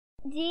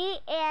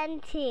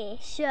GNT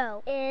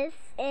show is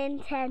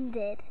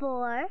intended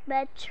for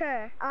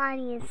mature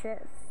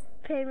audiences.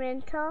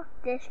 Parental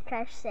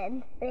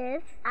discretion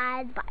is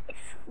advised.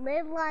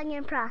 Live long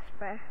and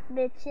prosper,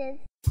 bitches.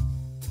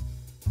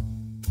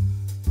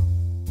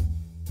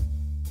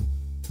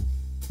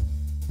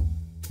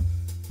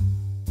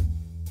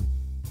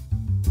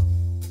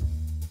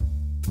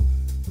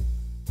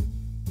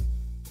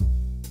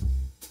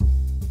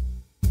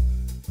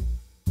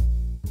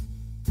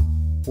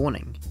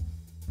 Warning: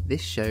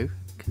 this show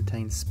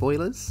contains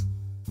spoilers,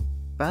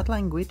 bad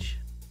language,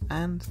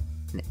 and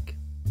Nick.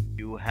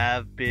 You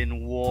have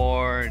been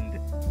warned.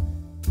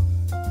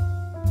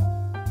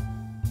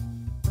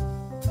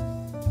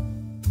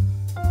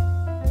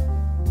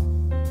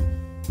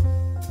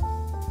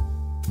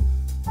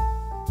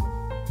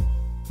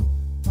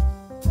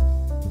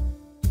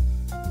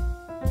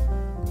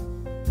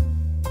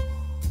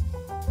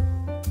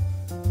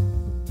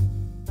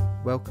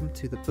 Welcome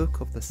to the Book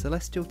of the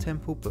Celestial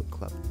Temple Book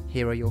Club.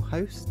 Here are your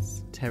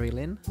hosts, Terry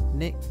Lynn,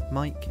 Nick,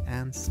 Mike,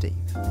 and Steve.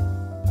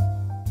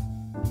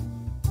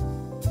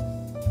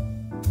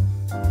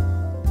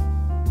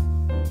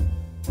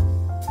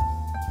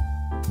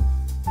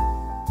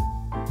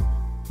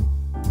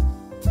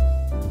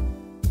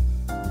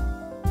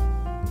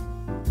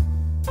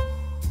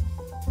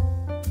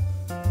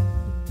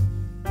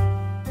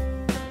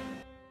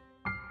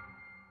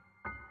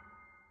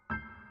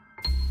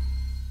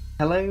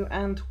 Hello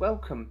and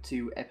welcome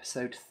to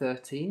episode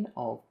 13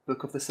 of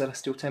Book of the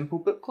Celestial Temple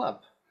Book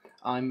Club.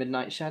 I'm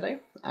Midnight Shadow,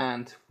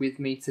 and with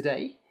me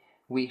today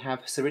we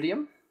have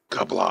Ceridium.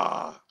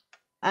 Kabla!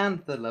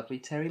 And the lovely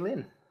Terry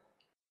Lynn.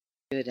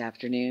 Good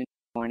afternoon,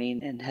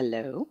 morning, and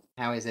hello.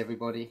 How is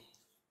everybody?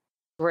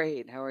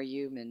 Great. How are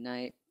you,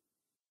 Midnight?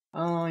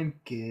 I'm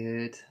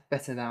good.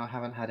 Better now I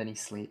haven't had any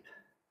sleep.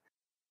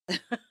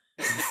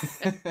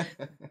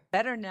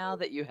 Better now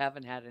that you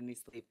haven't had any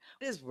sleep.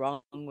 What is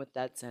wrong with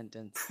that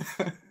sentence?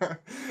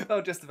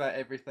 Oh, just about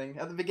everything.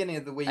 At the beginning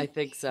of the week, I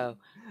think so.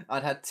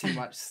 I'd had too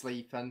much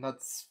sleep and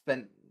I'd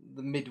spent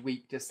the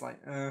midweek just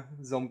like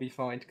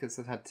zombified because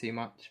I'd had too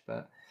much,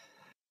 but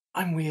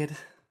I'm weird.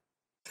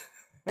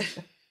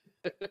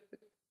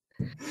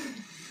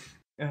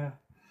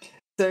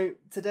 So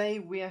today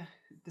we're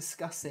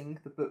discussing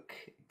the book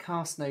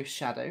Cast No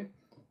Shadow,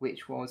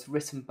 which was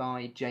written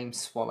by James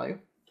Swallow.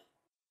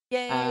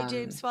 Yay,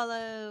 James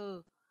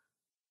Swallow!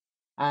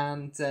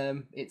 And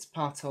it's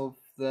part of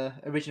the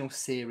original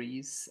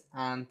series,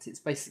 and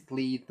it's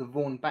basically the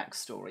Vaughn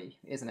backstory,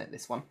 isn't it,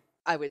 this one?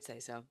 I would say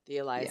so. The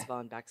Elias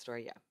Vaughn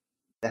backstory, yeah.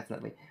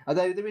 Definitely.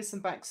 Although there is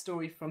some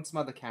backstory from some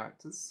other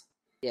characters.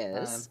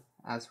 Yes.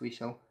 As we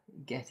shall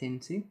get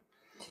into.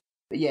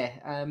 But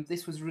yeah,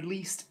 this was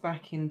released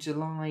back in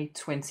July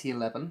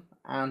 2011,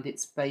 and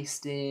it's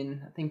based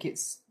in, I think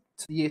it's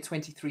the year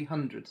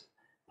 2300.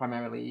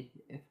 Primarily,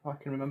 if I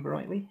can remember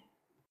rightly.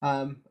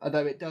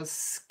 Although it does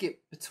skip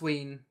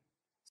between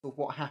sort of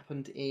what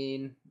happened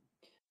in,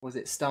 was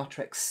it Star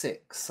Trek VI,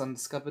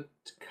 Undiscovered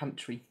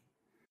Country?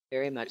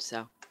 Very much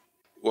so.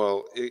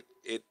 Well, it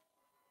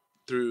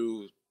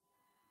through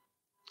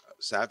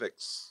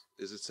Savix.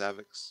 Is it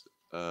Savix?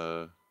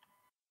 My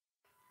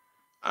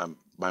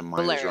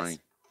mind is running.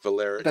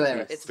 Valeris.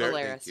 It's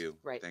Valeris. Thank you.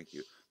 Right. Thank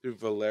you. Through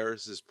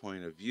Valeris's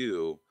point of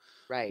view,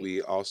 right.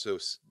 We also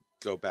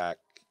go back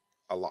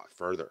a lot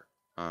further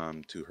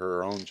to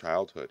her own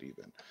childhood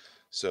even.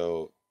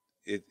 So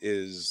it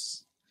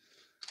is,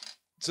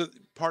 so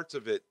parts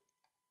of it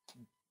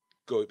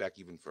go back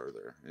even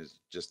further is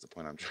just the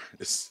point I'm trying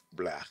to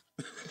blah.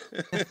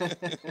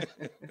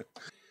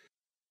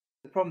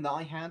 The problem that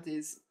I had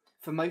is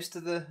for most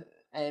of the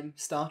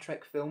Star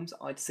Trek films,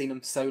 I'd seen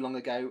them so long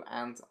ago,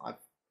 and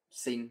I've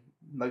seen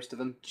most of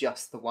them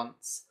just the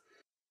once,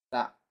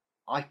 that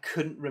I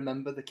couldn't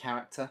remember the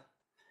character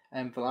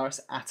Valeris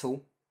at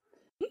all.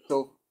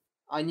 So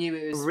I knew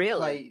it was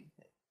really.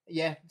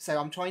 Yeah, so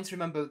I'm trying to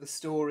remember the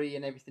story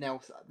and everything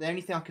else. The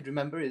only thing I could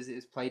remember is it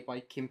was played by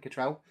Kim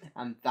Cattrall,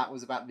 and that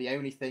was about the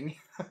only thing.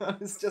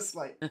 It's just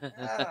like,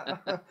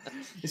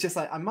 it's just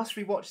like I must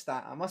rewatch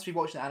that. And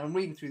I'm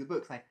reading through the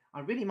book, like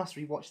I really must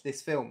rewatch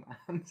this film,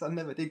 and I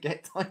never did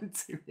get time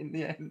to in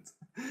the end.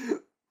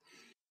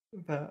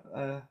 But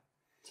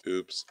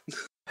oops.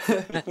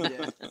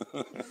 Yeah.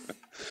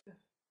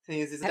 Thing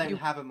is I don't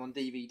have them on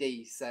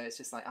DVD, so it's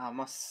just like I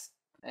must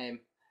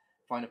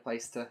find a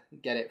place to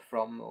get it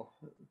from or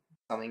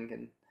something,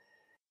 and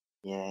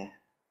yeah,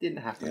 didn't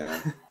happen.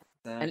 Yeah.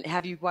 So, And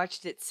have you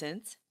watched it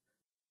since?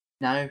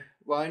 no,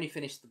 well, I only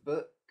finished the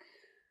book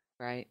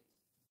Right.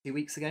 2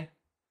 weeks ago.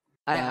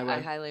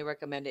 I highly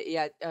recommend it.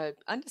 Yeah,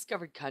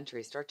 Undiscovered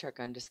Country, Star Trek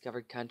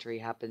Undiscovered Country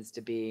happens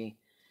to be,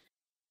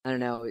 I don't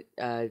know,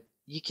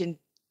 you can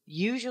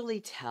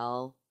usually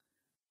tell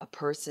a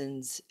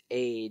person's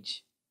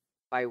age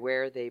by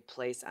where they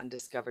place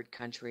Undiscovered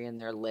Country in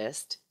their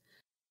list.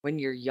 When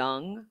you're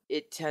young,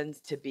 it tends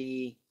to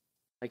be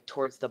like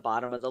towards the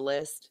bottom of the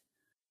list.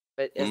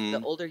 But as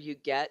the older you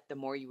get, the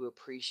more you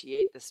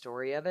appreciate the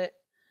story of it.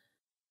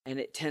 And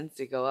it tends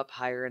to go up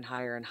higher and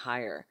higher and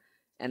higher.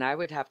 And I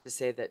would have to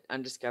say that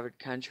Undiscovered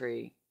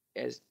Country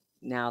is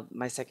now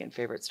my second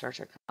favorite Star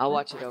Trek. I'll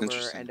watch it over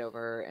Interesting. and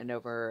over and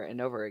over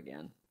and over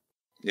again.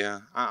 Yeah,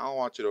 I'll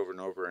watch it over and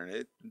over, and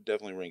it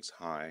definitely ranks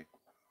high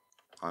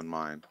on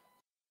mine.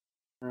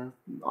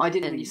 I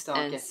didn't really And start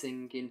and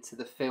getting into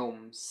the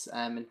films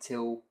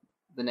until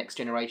the Next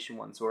Generation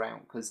ones were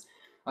out, because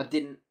I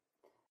didn't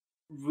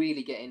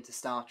really get into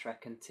Star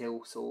Trek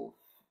until sort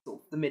of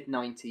the mid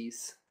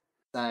 90s.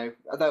 So,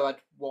 although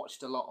I'd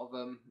watched a lot of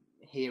them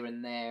here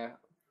and there,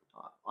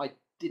 I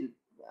didn't,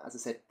 as I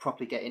said,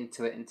 properly get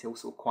into it until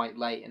sort of quite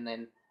late. And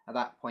then at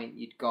that point,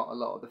 you'd got a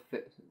lot of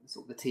the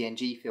sort of the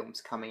TNG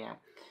films coming out.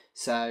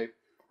 So,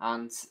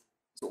 and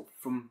sort of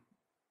from,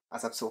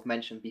 as I've sort of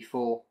mentioned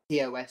before,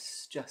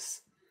 TOS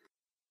just,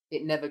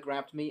 it never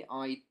grabbed me.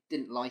 I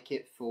didn't like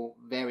it for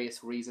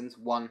various reasons.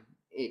 One,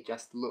 it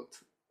just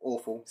looked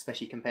awful,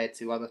 especially compared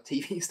to other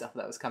TV stuff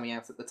that was coming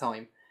out at the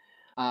time.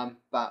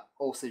 But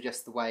also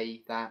just the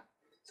way that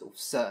sort of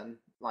certain,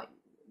 like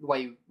the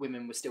way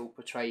women were still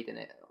portrayed in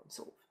it.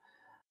 Sort of,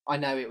 I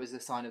know it was a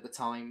sign of the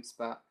times,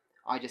 but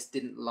I just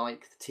didn't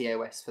like the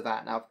TOS for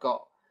that. Now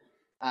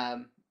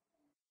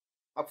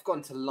I've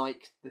gotten to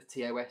like the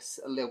TOS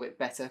a little bit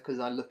better because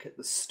I look at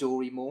the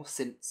story more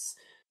since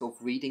sort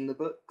of reading the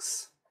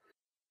books.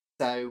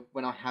 So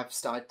when I have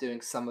started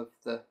doing some of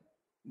the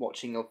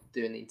watching of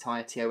doing the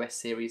entire TOS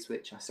series,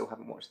 which I still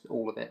haven't watched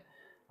all of it,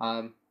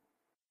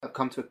 I've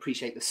come to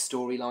appreciate the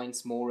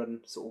storylines more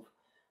and sort of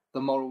the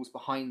morals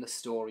behind the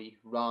story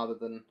rather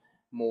than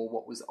more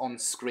what was on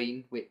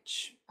screen,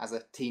 which as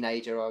a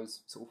teenager I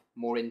was sort of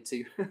more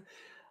into.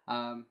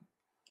 um,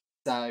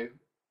 so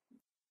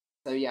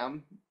yeah,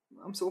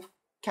 I'm sort of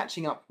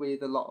catching up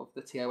with a lot of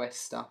the TOS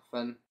stuff,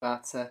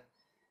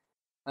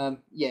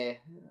 yeah,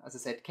 as I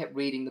said, kept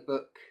reading the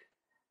book,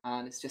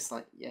 and it's just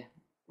like, yeah,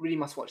 really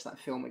must watch that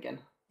film again.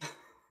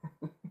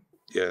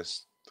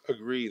 Yes,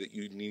 agree that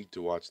you need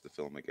to watch the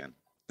film again.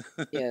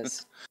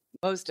 yes,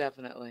 most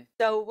definitely.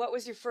 So, what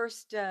was your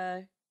first?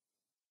 How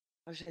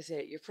should I say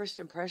it? Your first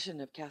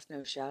impression of Cast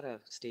No Shadow,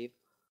 Steve?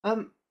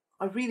 I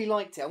really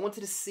liked it. I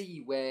wanted to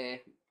see where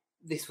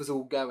this was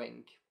all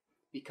going,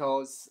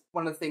 because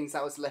one of the things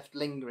that was left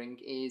lingering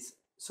is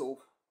sort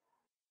of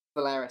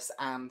Valeris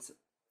and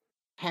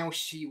how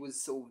she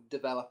was sort of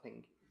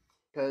developing.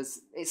 Because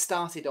it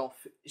started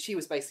off, she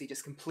was basically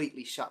just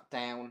completely shut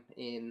down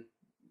in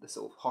the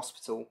sort of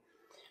hospital,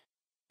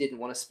 didn't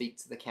want to speak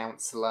to the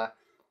counsellor,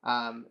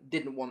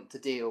 didn't want to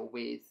deal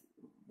with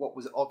what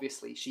was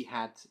obviously she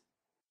had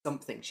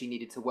something she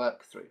needed to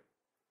work through.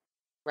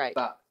 Right.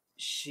 But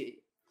she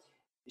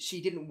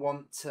didn't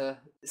want to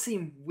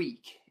seem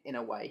weak in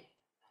a way.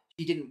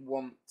 She didn't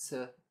want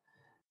to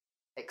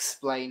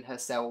explain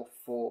herself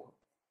or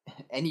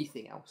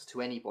anything else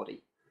to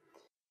anybody.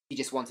 She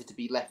just wanted to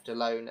be left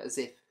alone, as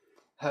if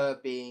her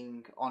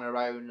being on her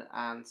own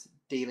and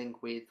dealing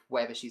with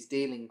whatever she's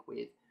dealing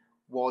with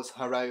was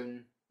her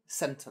own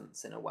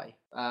sentence in a way,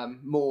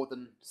 more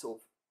than sort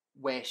of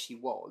where she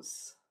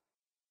was.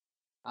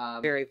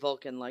 Very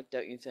Vulcan-like,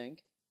 don't you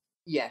think?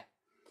 Yeah,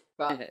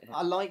 but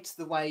I liked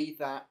the way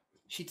that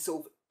she'd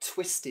sort of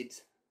twisted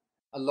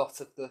a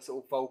lot of the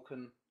sort of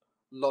Vulcan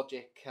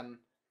logic and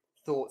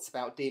thoughts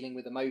about dealing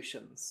with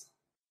emotions.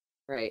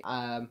 Right.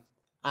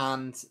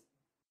 And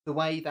the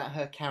way that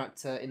her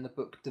character in the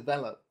book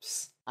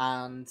develops,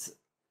 and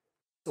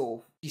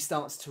sort of she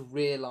starts to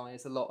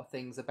realise a lot of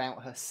things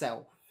about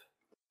herself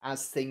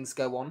as things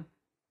go on.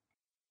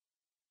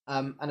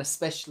 And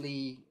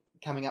especially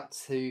coming up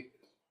to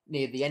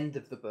near the end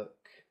of the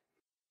book,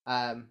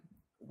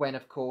 when,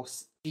 of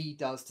course, she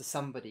does to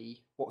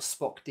somebody what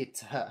Spock did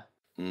to her.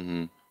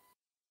 Mm-hmm.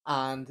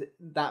 And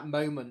that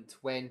moment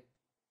when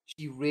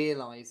she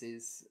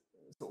realises,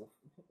 sort of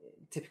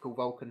typical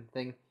Vulcan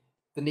thing,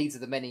 the needs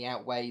of the many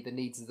outweigh the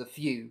needs of the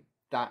few,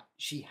 that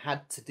she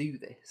had to do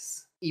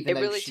this. Even it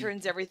though really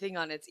turns everything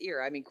on its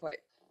ear. I mean, quite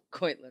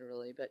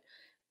literally, but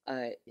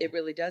it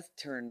really does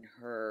turn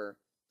her,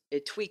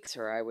 it tweaks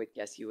her, I would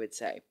guess you would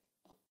say.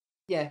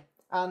 Yeah,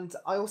 and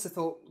I also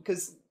thought,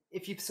 because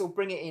if you sort of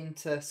bring it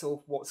into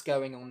sort of what's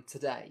going on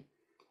today,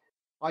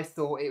 I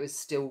thought it was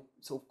still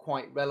sort of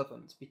quite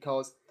relevant,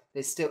 because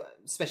there's still,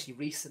 especially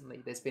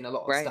recently, there's been a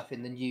lot of stuff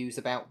in the news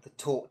about the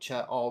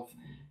torture of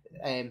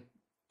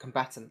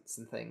combatants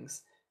and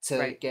things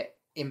to get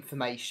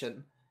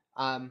information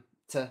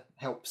to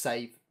help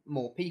save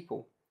more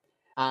people.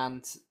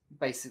 And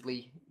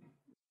basically,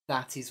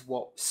 that is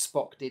what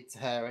Spock did to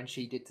her and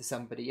she did to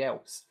somebody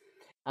else.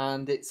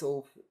 And it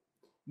sort of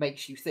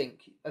makes you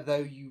think, although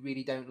you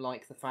really don't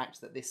like the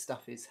fact that this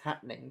stuff is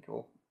happening,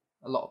 or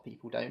a lot of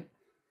people don't,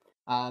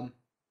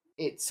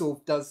 it sort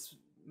of does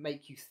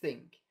make you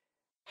think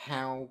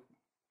how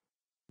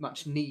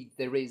much need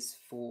there is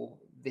for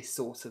this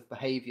sort of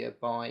behaviour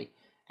by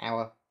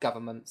our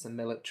governments and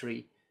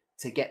military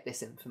to get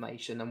this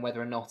information, and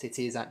whether or not it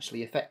is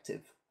actually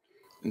effective.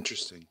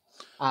 Interesting.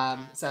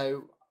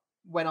 So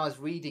when I was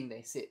reading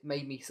this, it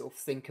made me sort of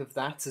think of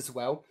that as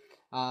well.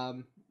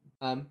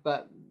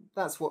 But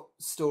that's what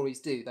stories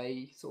do.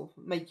 They sort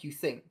of make you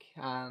think,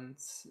 and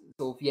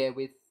sort of, yeah,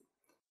 with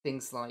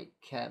things like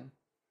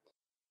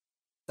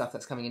stuff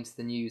that's coming into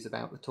the news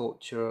about the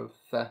torture of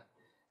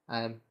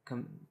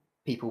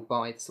people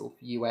by the sort of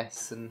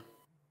US and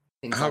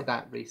things How like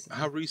that recently.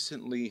 how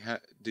recently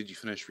did you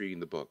finish reading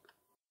the book?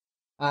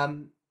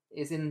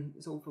 Is in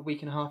sort of a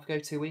week and a half ago,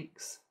 2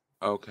 weeks.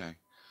 Okay.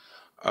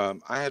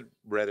 I had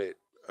read it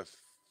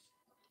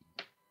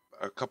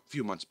a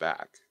few months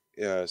back.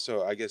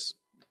 So I guess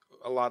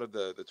a lot of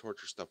the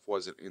torture stuff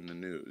wasn't in the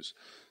news.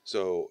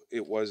 So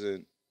it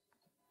wasn't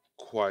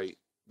quite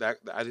that,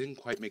 I didn't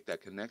quite make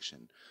that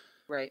connection.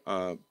 Right.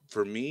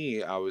 For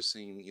me, I was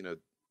seeing,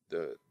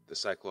 the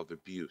cycle of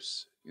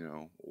abuse,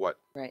 what,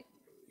 Right.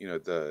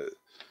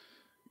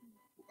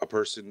 A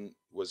person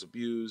was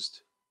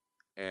abused,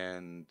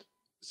 and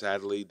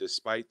sadly,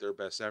 despite their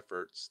best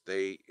efforts,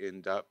 they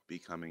end up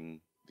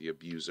becoming the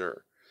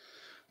abuser.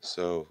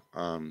 So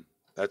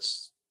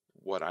that's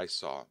what I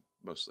saw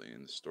mostly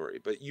in the story.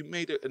 But you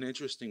made an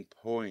interesting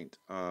point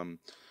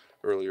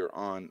earlier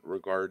on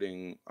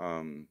regarding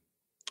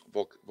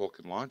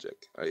Vulcan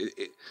logic.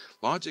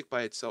 Logic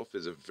by itself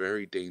is a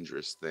very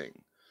dangerous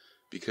thing,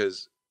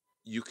 because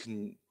you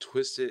can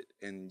twist it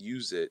and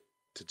use it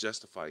to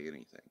justify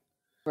anything.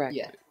 Correct.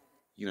 Yeah.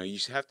 You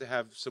have to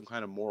have some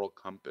kind of moral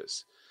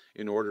compass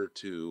in order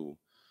to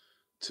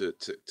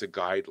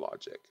guide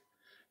logic.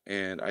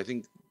 And I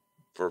think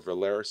for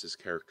Valeris's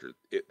character,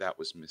 that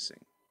was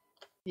missing.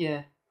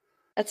 Yeah.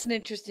 That's an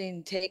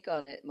interesting take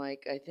on it,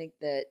 Mike. I think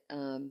that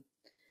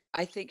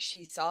I think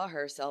she saw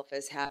herself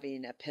as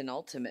having a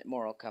penultimate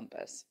moral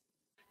compass.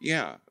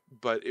 Yeah,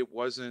 but it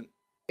wasn't.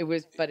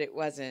 But it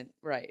wasn't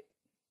right.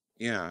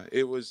 Yeah,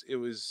 it was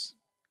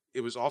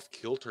off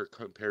kilter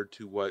compared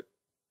to what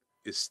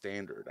is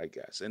standard, I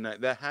guess. And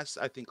that has,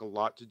 I think, a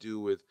lot to do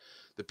with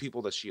the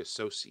people that she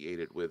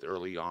associated with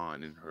early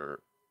on in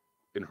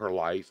her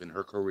life, in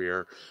her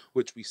career,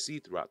 which we see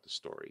throughout the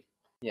story.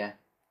 Yeah.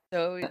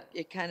 So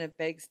it kind of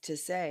begs to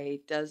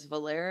say,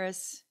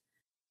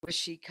 was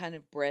she kind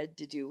of bred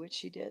to do what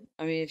she did?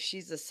 I mean, if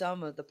she's the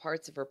sum of the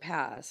parts of her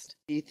past,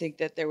 do you think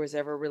that there was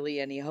ever really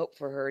any hope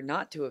for her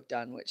not to have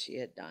done what she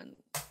had done?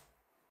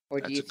 Or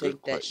That's a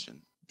good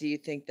question. Do you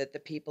think that the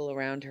people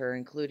around her,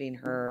 including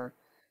her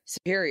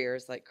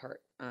superiors like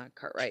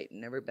Cartwright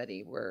and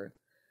everybody, were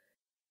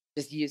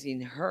just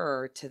using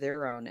her to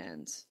their own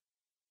ends?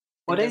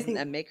 Well, doesn't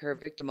that make her a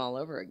victim all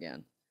over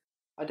again?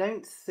 I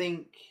don't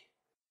think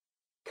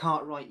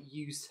Cartwright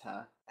used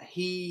her.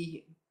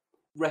 He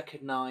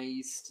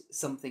recognised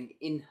something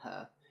in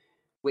her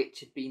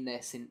which had been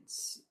there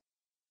since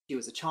she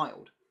was a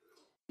child,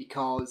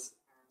 because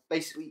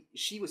basically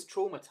she was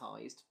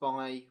traumatised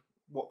by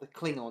what the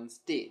Klingons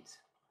did,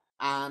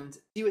 and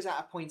she was at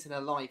a point in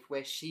her life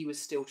where she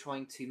was still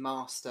trying to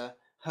master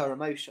her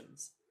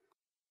emotions,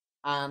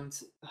 and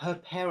her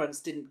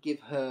parents didn't give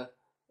her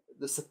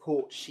the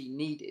support she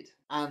needed,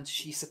 and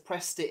she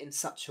suppressed it in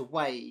such a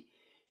way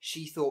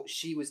she thought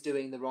she was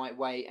doing the right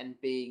way and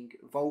being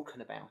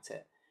Vulcan about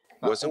it.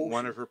 But wasn't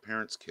one of her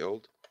parents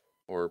killed,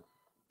 or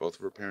both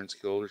of her parents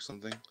killed, or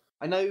something?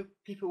 I know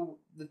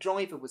the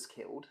driver was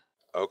killed.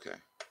 Okay.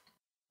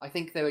 I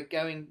think they were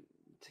going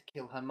to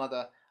kill her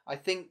mother. I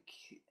think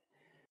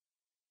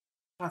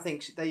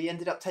they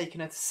ended up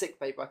taking her to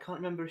sickbay, but I can't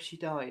remember if she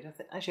died.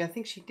 I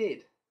think she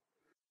did.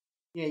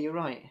 Yeah, you're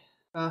right.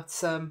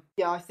 But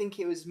I think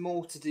it was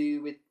more to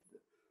do with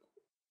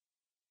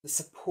the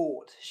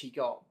support she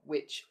got,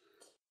 which,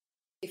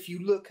 if you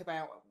look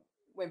about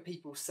when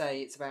people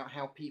say it's about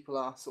how people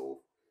are sort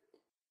of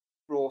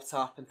brought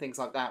up and things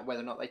like that, whether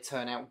or not they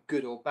turn out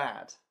good or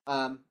bad,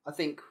 I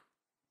think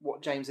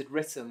what James had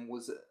written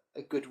was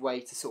a good way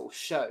to sort of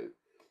show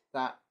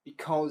that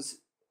because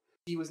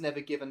she was never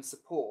given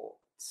support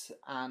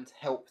and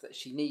help that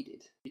she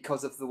needed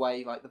because of the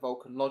way like the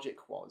Vulcan logic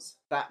was,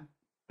 that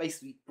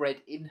basically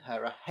bred in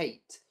her a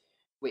hate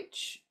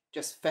which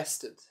just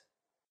festered,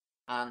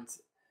 and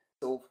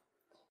sort of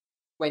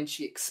when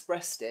she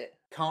expressed it,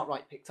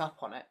 Cartwright picked up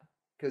on it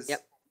because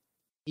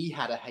he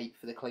had a hate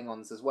for the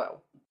Klingons as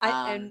well.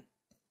 And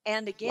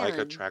again, like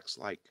attracts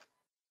like.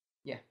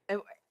 Yeah.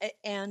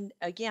 And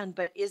again,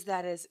 but is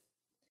that as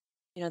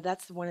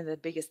that's one of the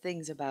biggest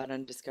things about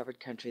Undiscovered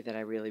Country that I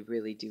really,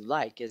 really do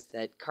like, is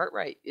that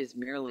Cartwright is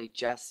merely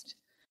just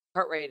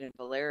Cartwright and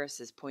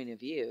Valeris's point of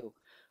view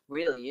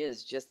really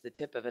is just the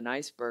tip of an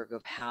iceberg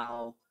of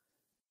how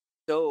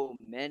so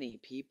many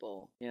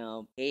people,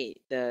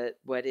 hate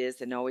what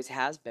is and always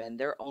has been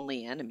their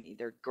only enemy,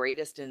 their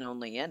greatest and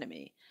only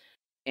enemy.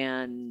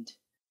 And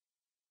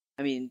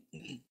I mean,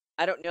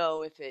 I don't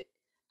know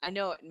I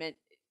know it meant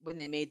when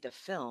they made the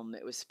film,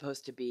 it was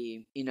supposed to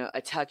be,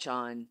 a touch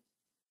on,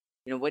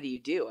 what do you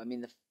do? I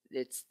mean,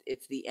 it's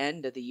the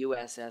end of the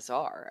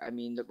USSR. I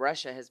mean,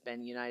 Russia has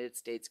been United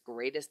States'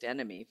 greatest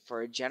enemy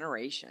for a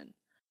generation,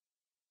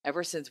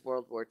 ever since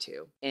World War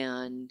II.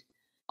 And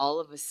all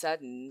of a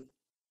sudden,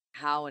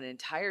 how an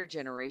entire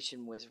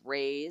generation was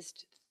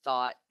raised,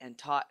 thought, and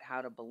taught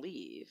how to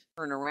believe,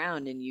 turn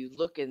around and you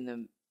look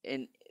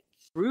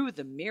through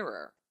the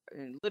mirror,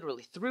 and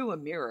literally through a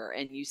mirror,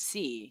 and you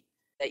see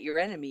that your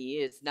enemy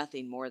is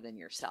nothing more than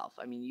yourself.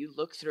 I mean, you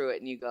look through it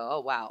and you go,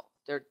 oh wow,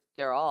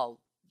 they're all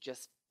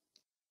just,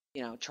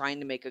 trying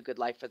to make a good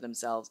life for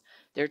themselves.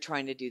 They're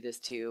trying to do this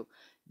too.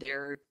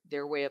 Their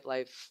way of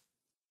life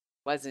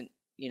wasn't,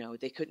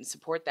 they couldn't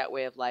support that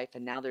way of life,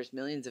 and now there's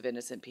millions of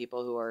innocent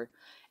people who are,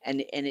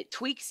 and it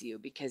tweaks you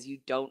because you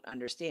don't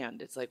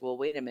understand. It's like, well,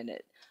 wait a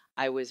minute,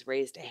 I was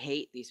raised to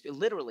hate these people,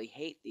 literally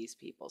hate these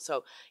people.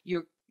 So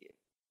you're,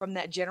 from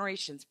that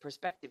generation's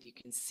perspective, you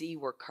can see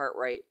where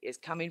Cartwright is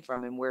coming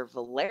from, and where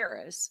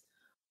Valeris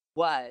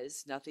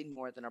was nothing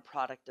more than a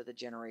product of the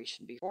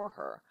generation before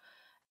her,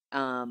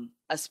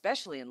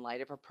 especially in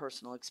light of her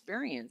personal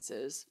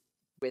experiences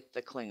with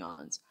the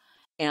Klingons.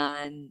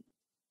 And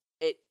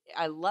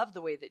I love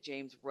the way that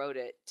James wrote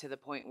it, to the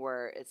point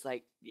where it's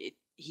like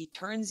he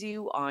turns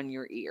you on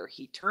your ear.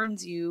 He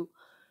turns you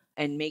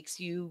and makes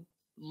you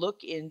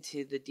look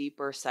into the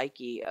deeper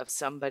psyche of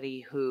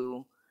somebody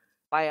who,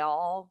 by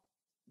all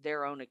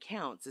their own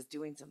accounts, is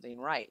doing something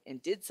right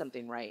and did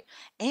something right.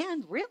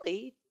 And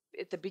really,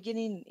 at the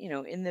beginning,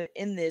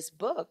 in this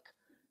book,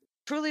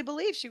 truly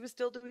believed she was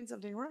still doing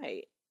something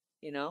right.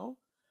 He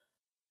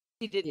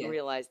didn't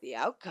realize the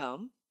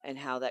outcome and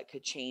how that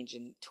could change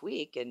and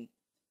tweak. And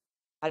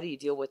how do you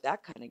deal with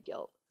that kind of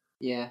guilt?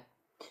 Yeah.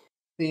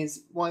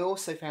 What I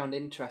also found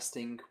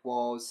interesting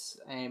was,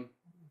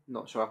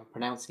 not sure if I'm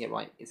pronouncing it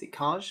right. Is it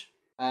Kaj?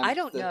 I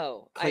don't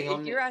know.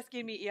 If you're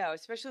asking me,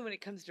 especially when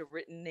it comes to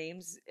written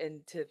names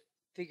and to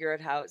figure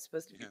out how it's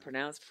supposed to be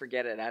pronounced,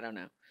 forget it. I don't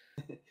know.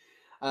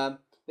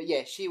 But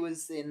yeah, she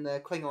was in the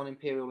Klingon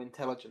Imperial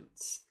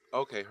Intelligence.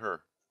 Okay,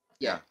 her.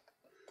 Yeah.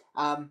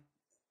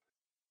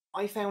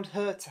 I found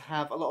her to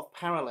have a lot of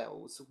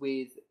parallels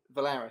with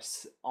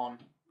Valeris on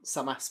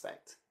some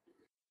aspect.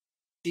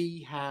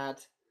 She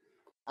had,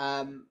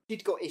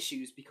 she'd got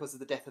issues because of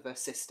the death of her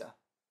sister,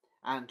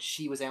 and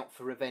she was out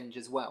for revenge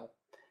as well.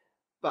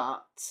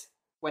 But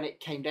when it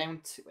came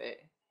down to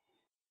it,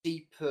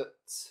 she put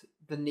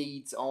the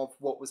needs of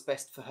what was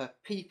best for her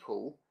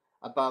people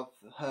above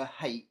her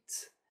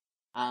hate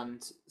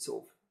and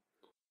sort of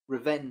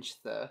revenge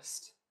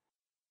thirst.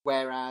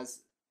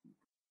 Whereas,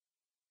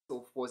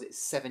 sort of, was it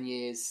 7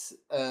 years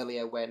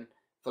earlier when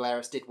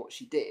Valeris did what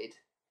she did,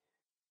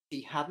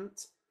 she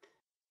hadn't.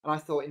 And I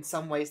thought in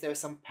some ways there were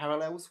some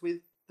parallels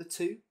with the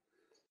two.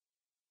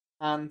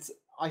 And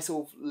I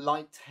sort of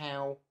liked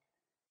how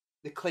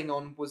the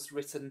Klingon was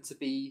written to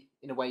be,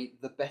 in a way,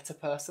 the better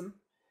person.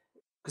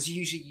 Because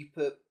usually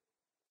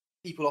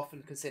people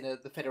often consider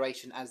the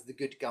Federation as the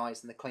good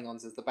guys and the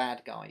Klingons as the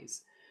bad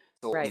guys,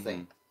 sort of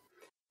thing.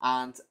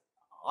 And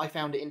I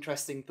found it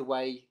interesting the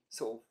way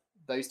sort of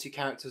those two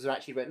characters are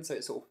actually written, so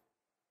it sort of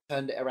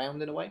turned it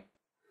around in a way.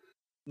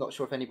 Not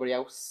sure if anybody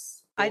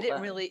else. I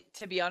didn't really,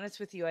 to be honest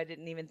with you, I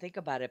didn't even think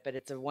about it, but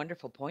it's a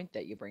wonderful point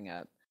that you bring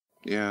up.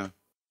 Yeah.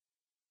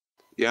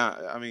 Yeah,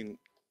 I mean,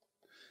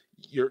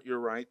 you're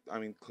right. I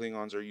mean,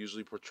 Klingons are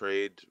usually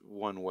portrayed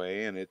one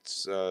way, and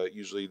it's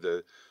usually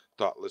the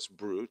thoughtless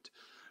brute,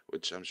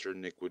 which I'm sure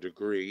Nick would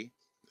agree.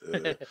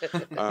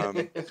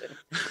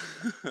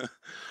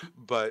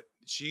 But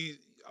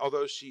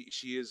although she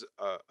is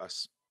a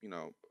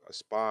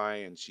spy,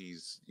 and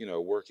she's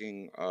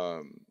working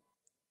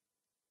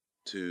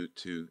to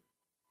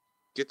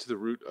get to the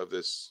root of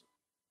this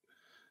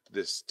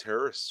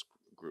terrorist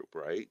group,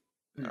 right?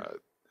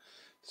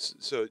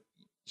 So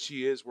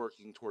she is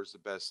working towards the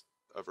best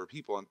of her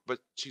people, but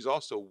she's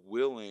also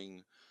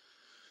willing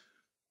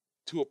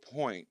to a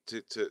point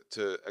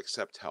to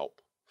accept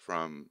help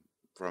from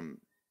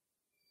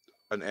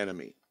an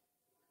enemy,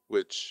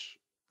 which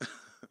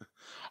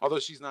although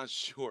she's not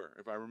sure,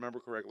 if I remember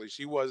correctly,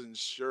 she wasn't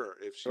sure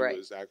if she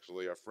was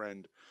actually a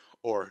friend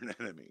or an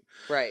enemy.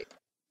 Right.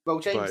 Well,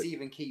 James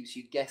even keeps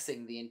you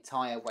guessing the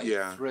entire way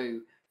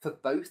through for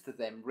both of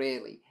them,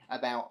 really,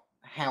 about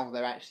how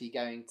they're actually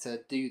going to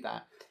do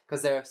that.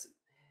 Because there are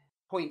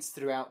points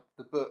throughout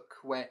the book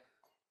where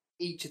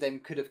each of them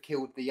could have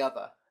killed the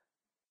other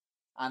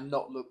and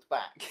not looked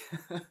back.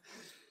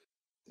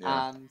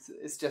 And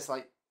it's just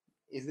like,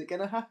 is it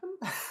going to happen?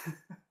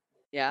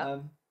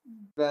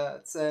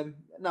 But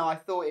no, I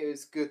thought it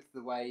was good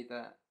the way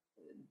that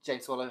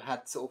James Swallow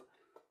had sort of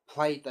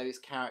played those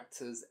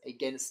characters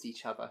against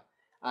each other,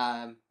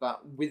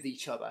 but with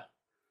each other.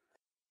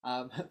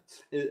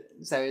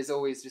 So it's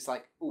always just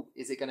like, oh,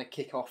 is it going to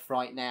kick off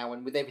right now?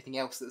 And with everything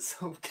else that's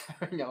sort of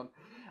going on,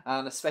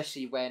 and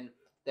especially when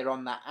they're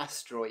on that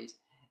asteroid,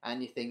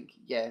 and you think,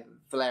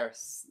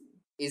 Valeris,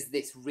 is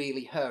this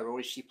really her,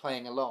 or is she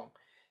playing along?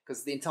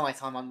 Because the entire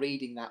time I'm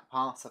reading that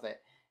part of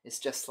it, it's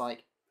just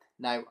like,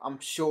 no, I'm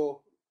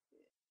sure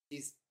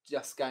she's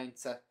just going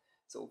to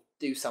sort of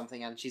do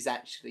something, and she's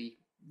actually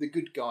the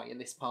good guy in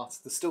this part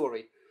of the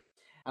story.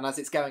 And as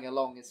it's going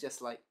along, it's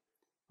just like,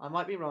 I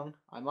might be wrong,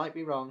 I might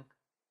be wrong,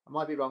 I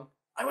might be wrong.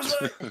 I was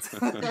right!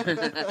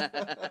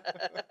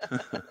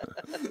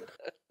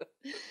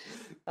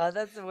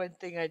 That's the one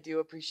thing I do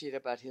appreciate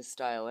about his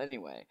style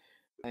anyway.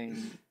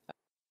 And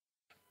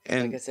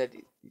like I said, go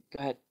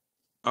ahead.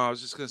 I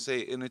was just going to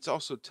say, and it's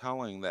also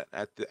telling that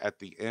at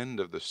the end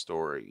of the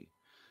story,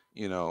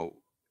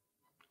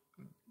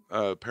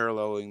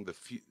 paralleling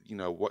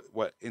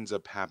what ends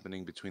up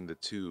happening between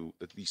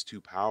these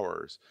two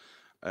powers,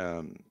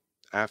 um,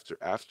 after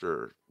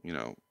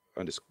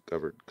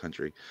Undiscovered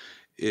Country,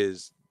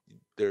 is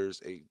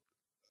there's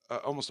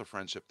almost a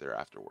friendship there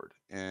afterward,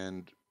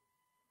 and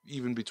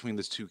even between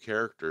these two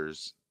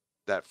characters,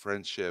 that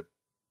friendship,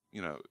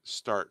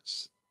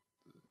 starts.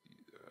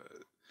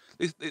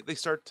 They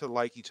start to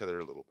like each other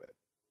a little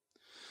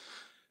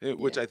bit,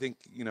 which Yeah. I think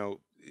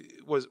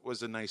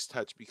was a nice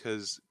touch,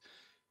 because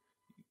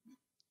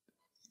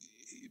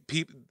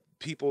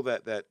people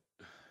that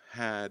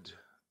had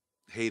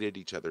hated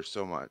each other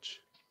so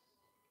much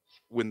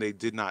when they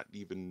did not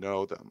even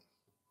know them,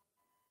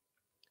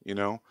 and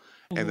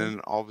Mhm. then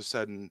all of a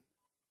sudden,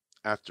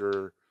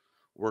 after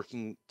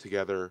working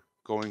together,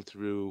 going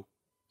through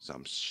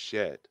some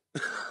shit,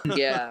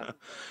 Yeah.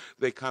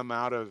 they come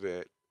out of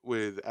it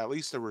with at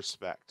least a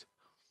respect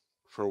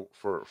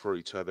for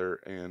each other,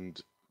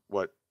 and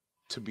what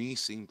to me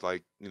seemed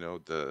like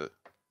the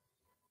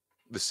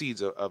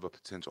seeds of a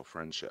potential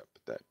friendship.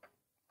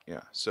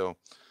 So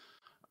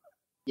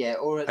Yeah,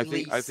 or at I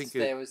think least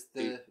there was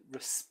the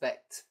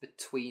respect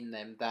between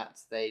them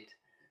that they'd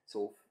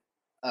sort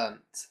of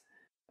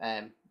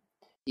earned,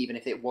 even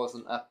if it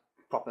wasn't a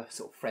proper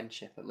sort of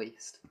friendship, at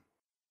least.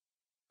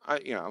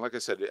 like I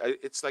said,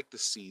 it's like the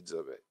seeds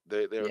of it.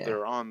 Yeah.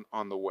 They're on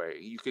the way.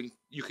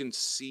 You can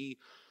see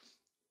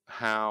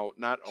how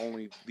not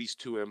only these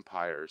two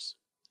empires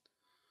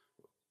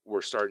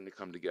were starting to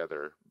come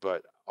together,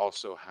 but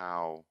also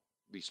how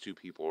these two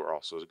people are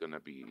also going to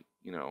be,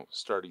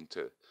 starting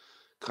to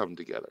come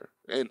together.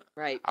 And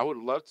Right. I would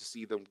love to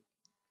see them,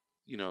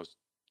 you know,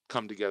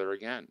 come together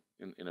again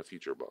in a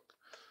future book.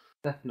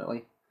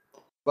 Definitely.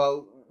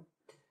 Well,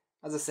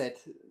 as I said,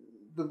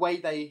 the way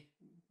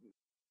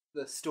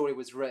the story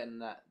was written,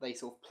 that they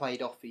sort of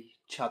played off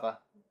each other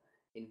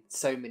in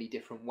so many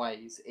different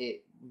ways,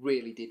 it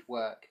really did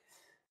work.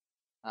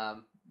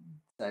 So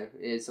it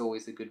is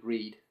always a good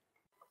read.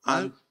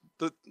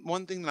 The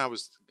one thing that I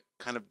was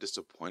kind of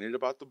disappointed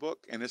about the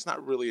book, and it's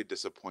not really a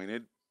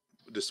disappointment,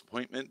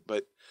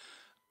 but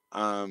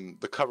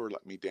the cover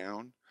let me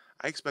down.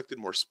 I expected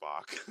more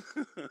Spock.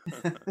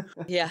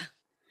 Yeah.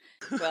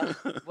 Well,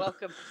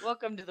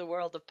 welcome to the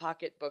world of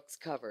pocketbooks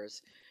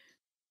covers.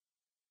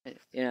 They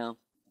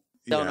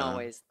don't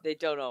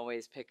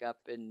always pick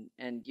up,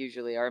 and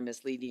usually are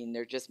misleading.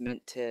 They're just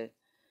meant to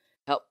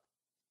help,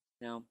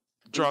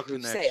 Draw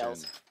improve connection.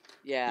 sales.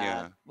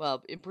 Yeah.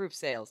 Well, improve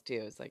sales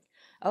too. It's like,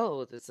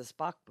 oh, this is a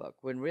Spock book,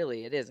 when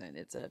really it isn't.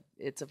 It's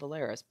a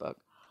Valeris book.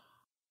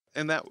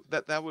 And that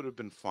would have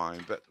been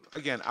fine, but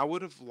again, I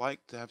would have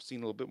liked to have seen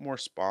a little bit more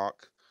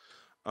Spock.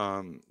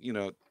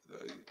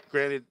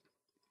 Granted,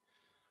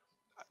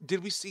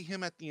 did we see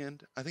him at the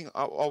end? I think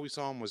all we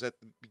saw him was at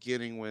the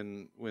beginning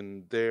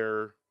when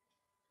their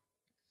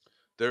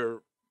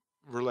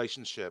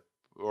relationship,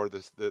 or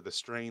the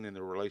strain in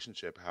the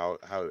relationship, how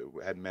it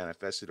had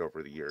manifested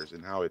over the years,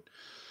 and how it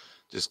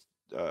just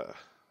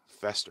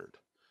festered.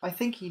 I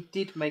think he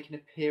did make an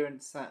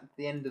appearance at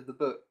the end of the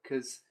book,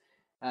 because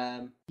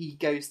he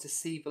goes to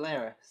see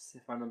Valeris,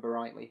 if I remember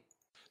rightly.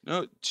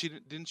 No,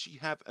 didn't she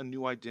have a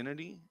new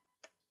identity?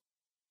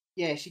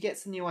 Yeah, she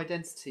gets a new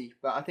identity,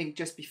 but I think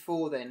just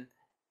before then,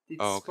 did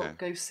Spock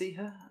go see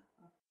her?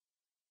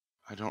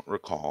 I don't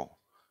recall.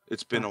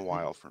 It's been a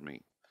while for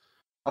me.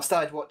 I've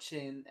started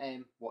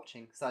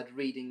started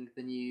reading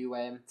the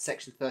new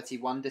Section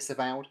 31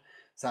 Disavowed,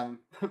 so I'm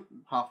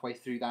halfway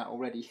through that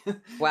already.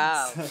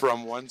 Wow.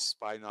 From one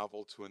spy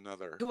novel to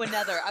another.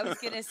 I was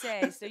going to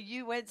say, so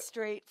you went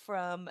straight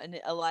from an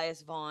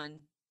Elias Vaughn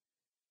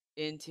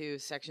into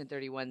Section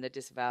 31, the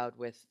Disavowed,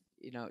 with,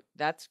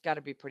 that's got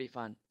to be pretty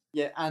fun.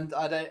 Yeah, and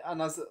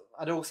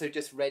I'd also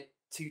just read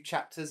 2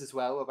 chapters as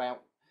well,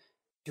 about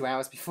 2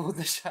 hours before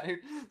the show.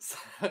 So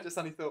I just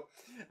only thought,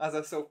 as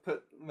I sort of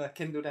put my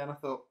Kindle down, I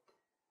thought,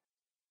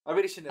 I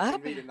really shouldn't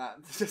have been reading that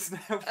just now.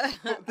 I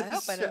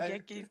hope I don't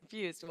get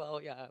confused.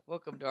 Well, yeah,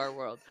 welcome to our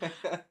world.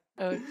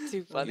 Oh,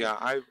 too funny. Yeah,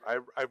 I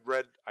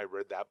read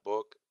that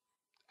book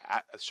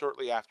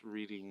shortly after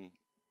reading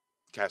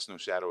Cast No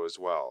Shadow as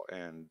well,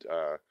 and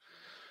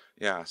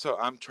so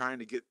I'm trying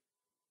to get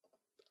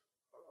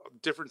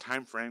different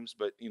time frames,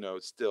 but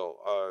still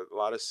a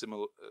lot of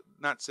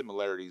not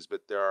similarities,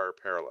 but there are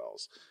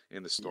parallels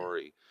in the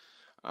story.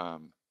 Yeah.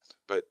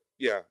 But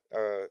yeah,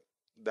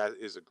 that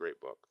is a great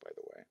book, by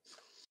the way.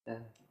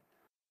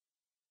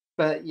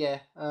 But yeah,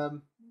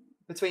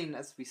 between,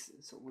 as we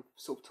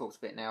sort of talked a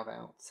bit now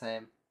about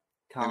Kaj,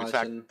 in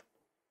fact,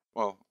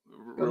 well,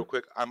 real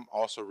quick, I'm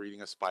also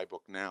reading a spy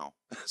book now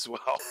as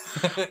well.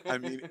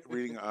 I'm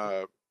reading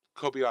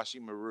Kobayashi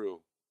Maru,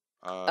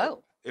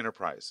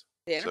 Enterprise.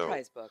 The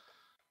Enterprise book.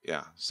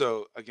 Yeah.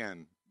 So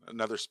again,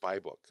 another spy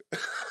book.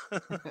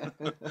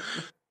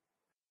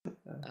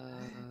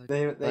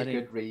 They're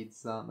good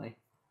reads, aren't they?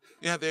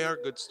 Yeah, they are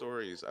good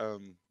stories.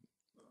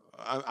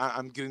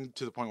 I'm getting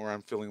to the point where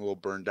I'm feeling a little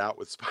burned out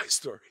with spy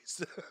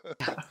stories.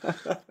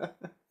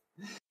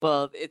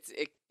 Well,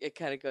 it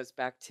kind of goes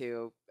back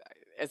to,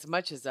 as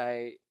much as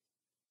I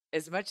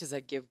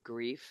give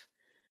grief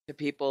to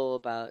people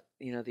about,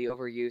 the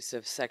overuse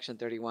of Section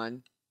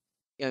 31.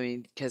 I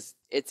mean, because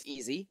it's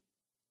easy,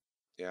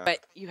 Yeah. but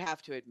you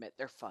have to admit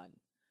they're fun.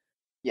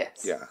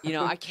 Yes.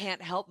 Yeah. I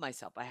can't help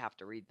myself. I have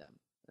to read them.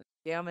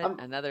 Damn it,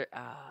 another.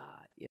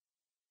 Yeah.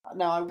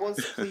 No, I was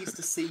pleased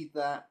to see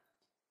that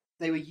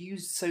they were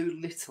used so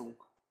little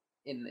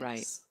in this.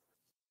 Right.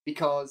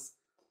 Because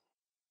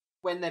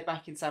when they're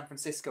back in San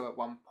Francisco at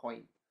one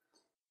point,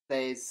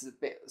 there's a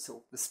bit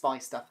sort of the spy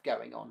stuff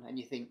going on, and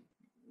you think,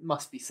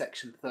 must be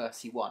Section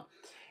 31.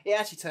 It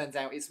actually turns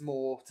out it's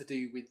more to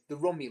do with the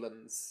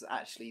Romulans,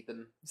 actually,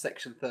 than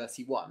Section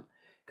 31,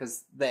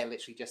 because they're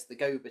literally just the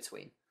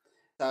go-between.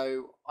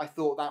 So I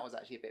thought that was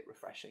actually a bit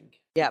refreshing.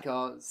 Yeah.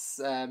 Because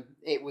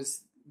it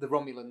was the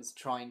Romulans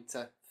trying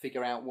to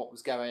figure out what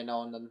was going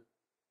on and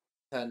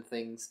turn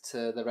things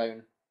to their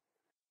own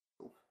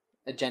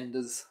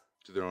agendas.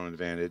 To their own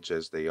advantage,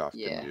 as they often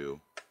Yeah. do.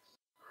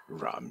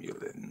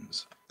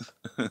 Romulans.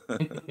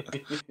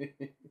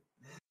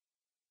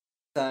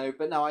 So,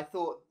 but no, I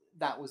thought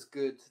that was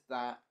good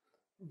that,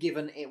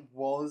 given it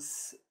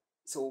was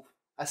sort of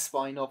a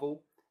spy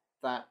novel,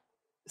 that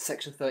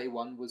Section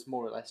 31 was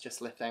more or less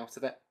just left out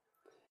of it.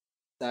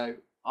 So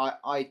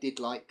I did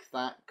like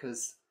that,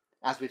 because,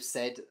 as we've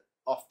said,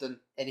 often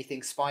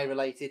anything spy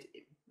related,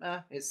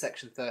 it's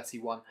Section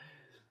 31.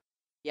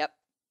 Yep.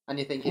 And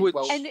you're thinking, Which-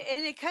 well, And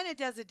it kind of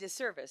does a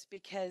disservice,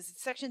 because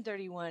Section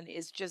 31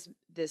 is just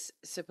this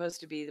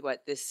supposed to be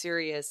this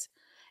serious.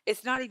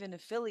 It's not even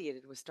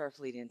affiliated with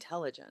Starfleet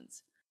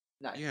intelligence.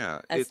 no. Yeah,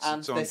 As- it's And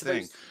its own they're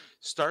thing. supposed-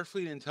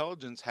 Starfleet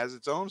Intelligence has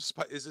its own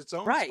spy. Is its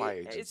own Right. spy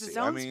agency. It's its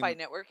own spy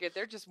network.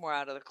 They're just more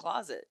out of the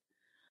closet.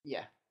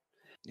 Yeah.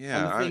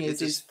 Yeah, And the thing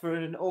it is for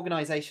an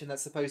organisation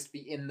that's supposed to be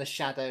in the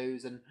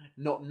shadows and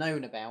not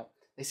known about,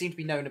 they seem to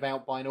be known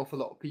about by an awful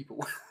lot of people.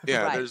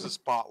 yeah, Right. there's a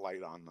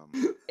spotlight on them.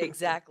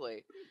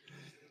 Exactly.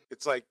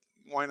 It's like,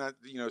 why not,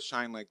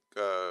 shine like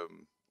a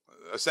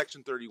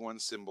Section 31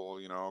 symbol,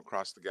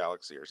 across the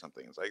galaxy or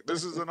something. It's like,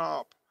 this is an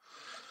op.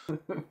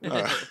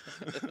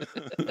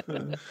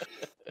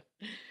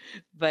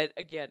 But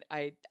again,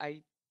 I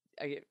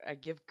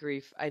give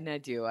grief, and I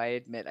do. I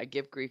admit I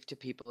give grief to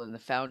people in the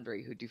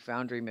Foundry who do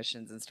Foundry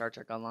missions in Star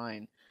Trek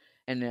Online,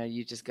 and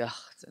you just go,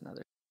 oh, it's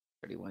another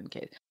 31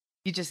 case.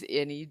 You just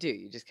kind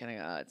of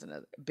go, oh, it's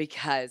another,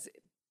 because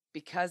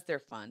they're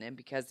fun and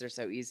because they're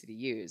so easy to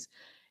use,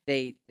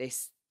 they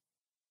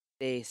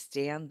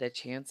stand the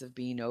chance of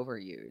being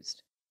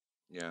overused.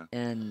 Yeah.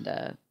 And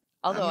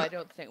although not- I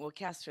don't think,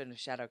 Cast in a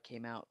Shadow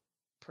came out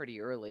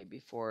pretty early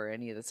before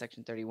any of the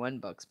Section 31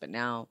 books, but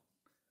now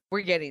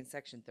we're getting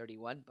Section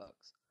 31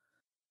 books.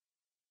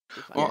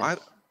 Well, I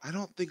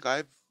don't think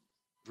I've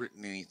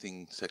written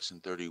anything Section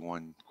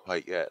 31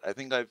 quite yet. I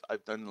think I've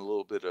done a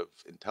little bit of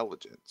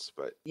intelligence,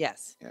 but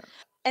Yes. Yeah.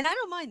 And I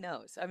don't mind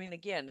those. I mean,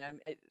 again,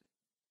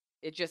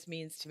 it just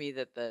means to me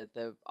that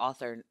the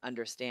author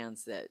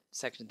understands that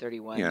Section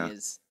 31 Yeah.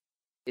 is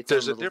its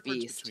there's a own little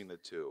difference beast. between the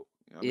two.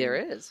 There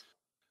is.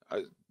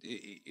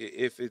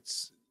 If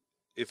it's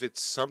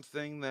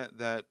something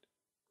that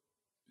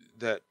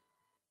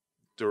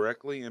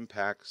directly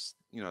impacts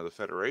the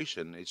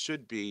Federation, it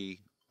should be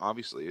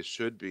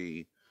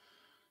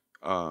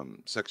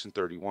Section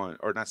 31,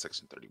 or not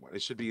Section 31.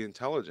 It should be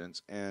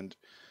intelligence, and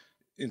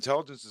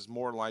intelligence is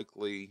more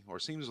likely, or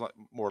seems like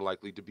more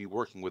likely, to be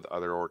working with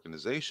other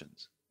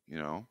organizations.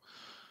 In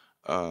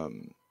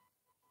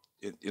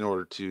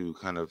order to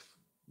kind of,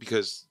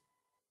 because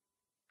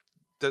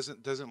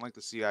doesn't like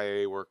the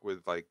CIA work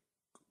with like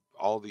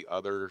all the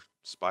other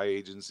spy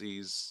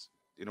agencies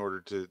in order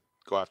to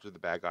go after the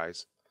bad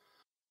guys?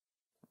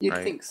 You'd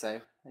Right. think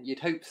so. You'd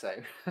hope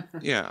so.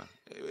 Yeah.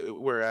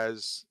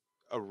 Whereas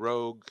a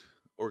rogue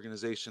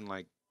organization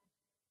like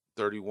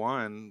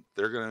 31,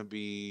 they're going to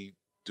be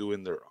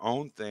doing their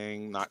own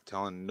thing, not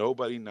telling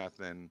nobody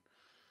nothing,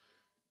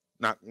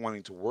 not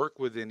wanting to work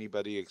with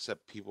anybody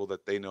except people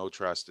that they know,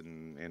 trust,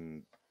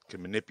 and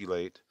can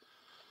manipulate.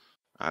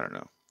 I don't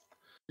know.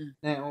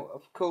 Now,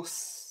 of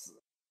course,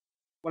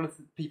 one of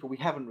the people we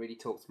haven't really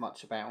talked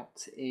much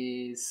about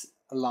is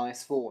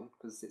Elias Vaughn,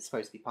 because it's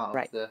supposed to be part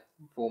Right. of the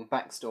Vaughn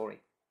backstory.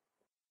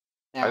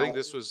 I think Now-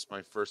 this was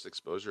my first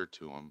exposure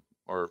to him,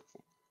 or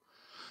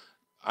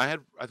I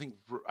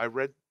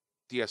read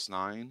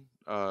DS9,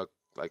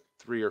 like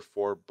 3 or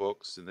 4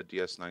 books in the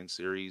DS9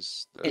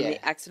 series. In Yeah. the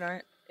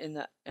Axanar,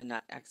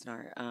 not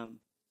Axanar,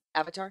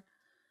 Avatar.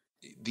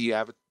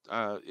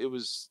 It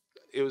was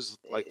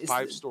like Is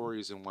 5 the-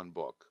 stories in one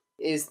book.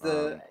 is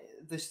the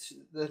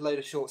load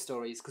of short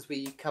stories, because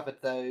we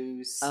covered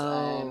those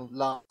Oh.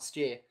 last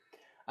year.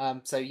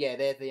 So yeah,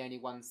 they're the only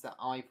ones that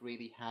I've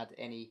really had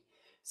any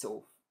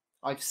sort of.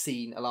 I've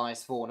seen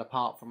Elias Vaughn,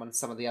 apart from on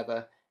some of the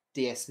other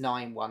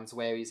DS9 ones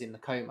where he's in the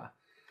coma.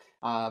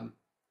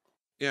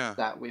 Yeah,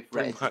 That we've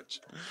pretty read. much.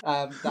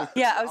 That,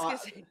 Yeah, I was gonna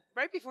say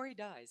right before he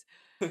dies.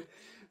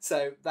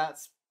 So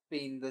that's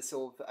been the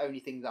sort of only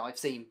thing that I've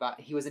seen.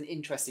 But he was an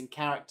interesting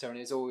character, and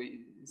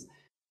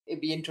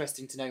it'd be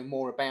interesting to know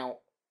more about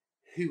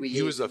who he He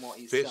is was a and what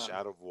he's fish done.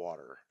 out of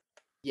water.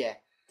 Yeah,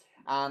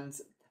 and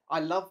I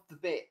loved the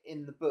bit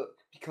in the book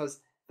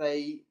because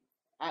they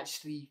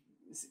actually,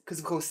 because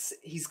of course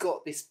he's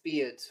got this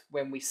beard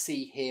when we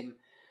see him.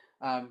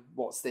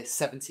 What's this?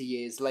 70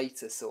 years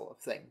later, sort of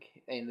thing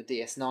in the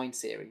DS9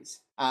 series,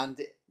 and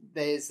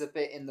there's a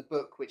bit in the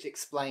book which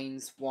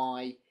explains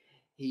why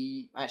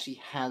he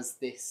actually has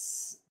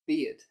this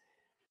beard,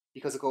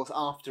 because of course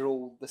after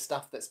all the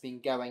stuff that's been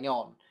going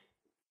on,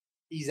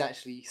 he's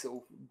actually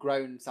sort of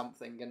grown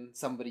something, and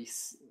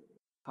somebody's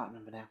can't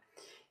remember now.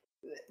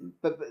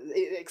 But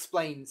it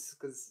explains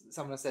because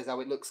someone says,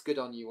 "Oh, it looks good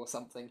on you" or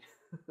something.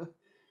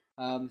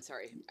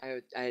 Sorry,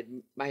 I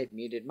had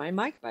muted my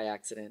mic by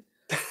accident.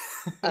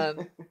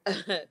 But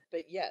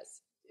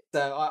yes.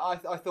 So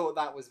I thought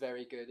that was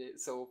very good. It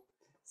sort of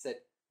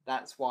said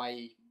that's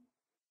why,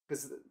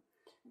 because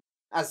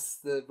as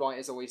the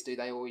writers always do,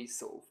 they always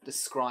sort of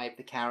describe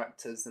the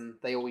characters, and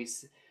they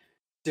always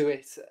do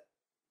it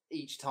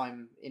each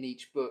time in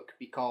each book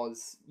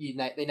because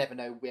they never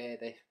know where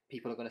the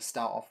people are going to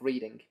start off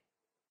reading.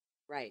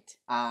 Right.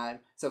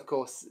 So of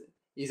course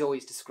he's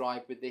always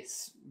described with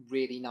this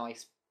really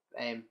nice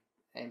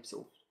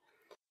sort of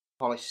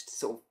polished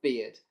sort of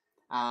beard,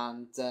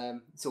 and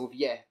sort of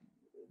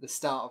the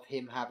start of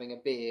him having a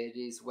beard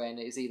is when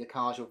it was either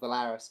Kaj or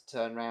Valaris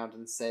turned around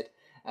and said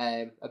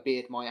a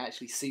beard might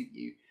actually suit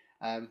you.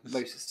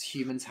 Most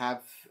humans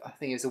have, I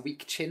think it was a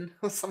weak chin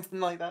or something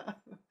like that.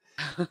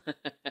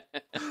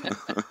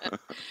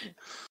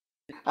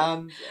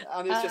 and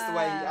it's just the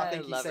way I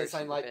think he says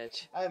something like,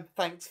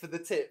 "Thanks for the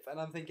tip,"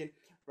 and I'm thinking,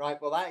 right,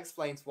 well that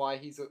explains why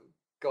he's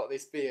got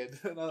this beard.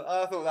 And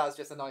I thought that was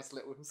just a nice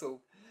little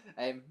sort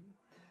of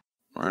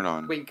right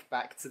on wink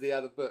back to the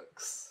other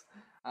books.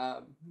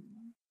 So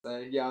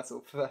yeah, I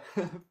sort of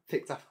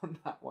picked up on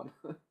that one.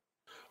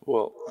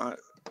 Well,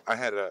 I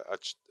had a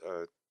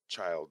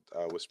child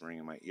whispering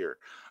in my ear.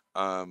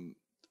 But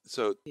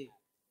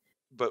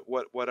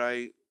what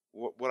I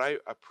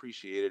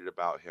appreciated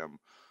about him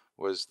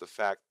was the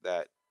fact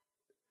that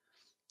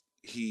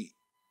he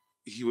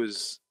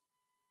was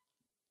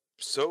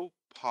so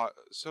I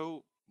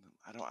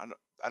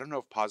don't know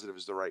if positive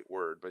is the right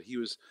word, but he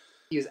was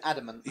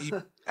adamant.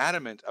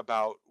 Adamant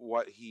about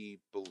what he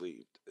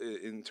believed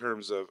in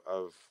terms of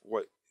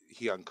what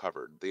he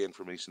uncovered, the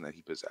information that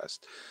he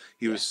possessed.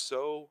 He was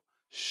so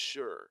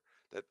sure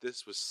that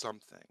this was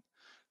something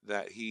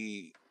that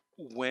he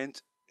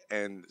went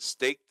and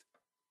staked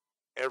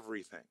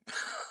everything.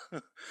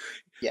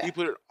 He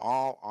put it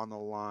all on the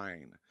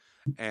line.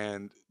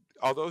 And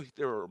although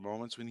there were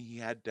moments when he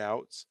had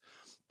doubts,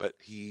 but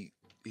he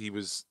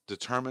was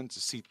determined to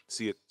see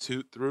it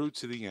through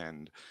to the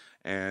end.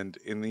 And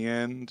in the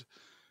end,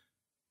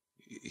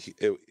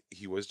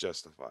 he was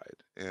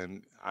justified.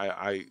 And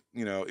I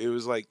it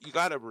was like, you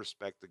got to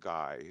respect the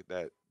guy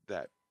that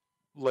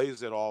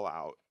lays it all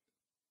out,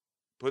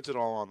 puts it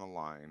all on the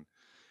line,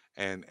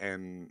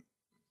 and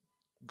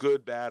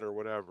good, bad, or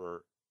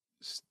whatever,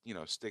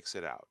 sticks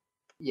it out.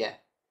 Yeah.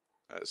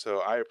 So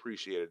I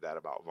appreciated that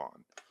about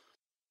Vaughn.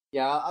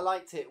 Yeah, I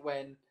liked it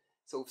when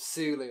sort of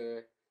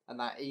Sulu and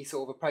that he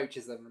sort of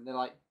approaches them and they're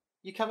like,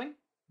 "You coming?"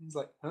 He's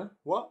like, "Huh?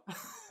 What?"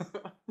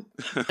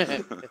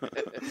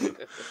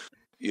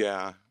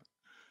 Yeah.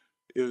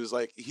 It was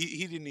like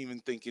he didn't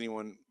even think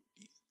anyone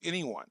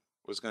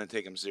was going to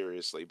take him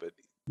seriously, but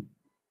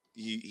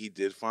he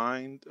did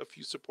find a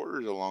few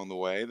supporters along the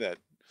way that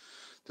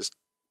just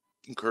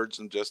encouraged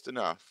him just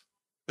enough.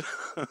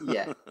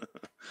 Yeah.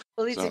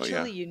 Well, he's a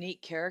truly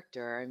unique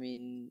character. I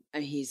mean,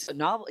 he's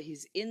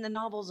in the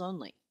novels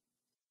only.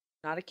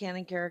 Not a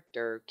canon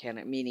character,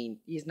 meaning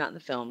he's not in the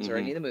films or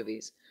any of the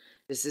movies.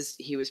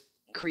 He was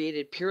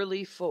created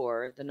purely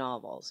for the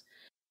novels.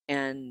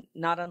 And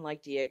not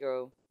unlike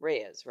Diego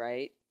Reyes,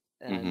 right?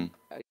 A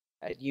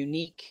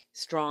unique,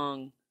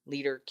 strong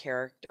leader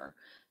character.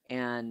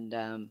 And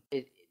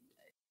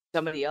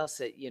somebody else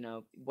that,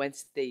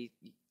 once you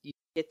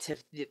get to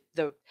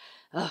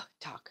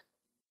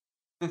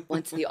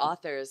once the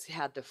authors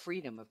had the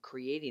freedom of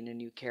creating a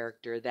new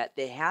character that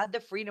they had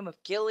the freedom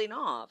of killing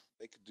off,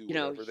 they could do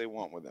whatever they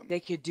want with him. They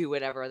could do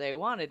whatever they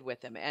wanted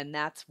with him. And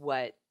that's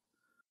what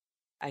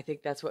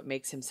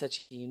makes him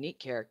such a unique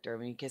character. I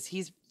mean,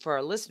 because for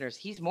our listeners,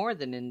 he's more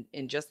than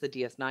in just the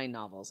DS9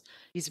 novels.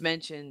 He's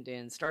mentioned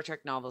in Star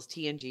Trek novels,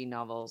 TNG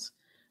novels,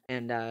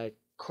 and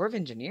Corps of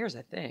Engineers,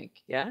 I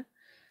think. Yeah?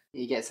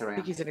 He gets around. I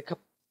think he's in a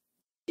couple.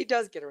 He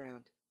does get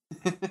around.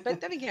 But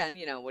then again,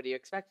 what do you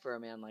expect for a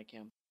man like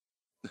him?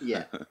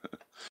 Yeah.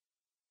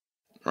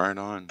 Right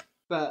on.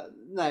 But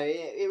no,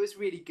 it was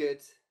really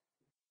good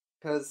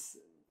because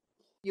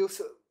you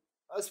also,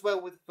 as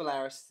well with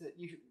Valaris,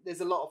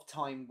 there's a lot of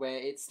time where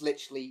it's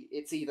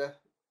either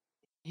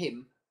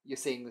him, you're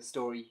seeing the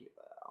story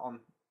on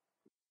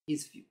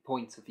his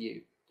point of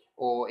view,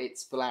 or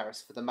it's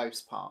Valaris for the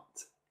most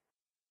part.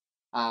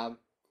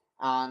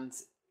 And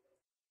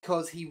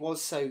because he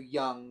was so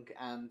young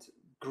and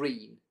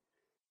green,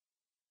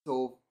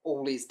 sort of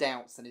all his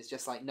doubts, and is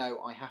just like, no,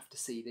 I have to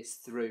see this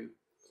through.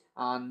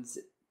 And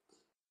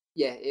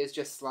yeah, it was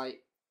just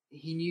like,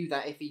 he knew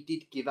that if he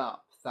did give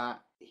up,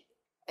 that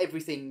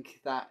everything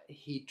that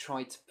he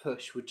tried to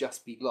push would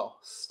just be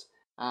lost.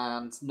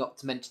 and not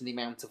to mention the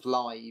amount of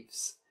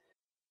lives.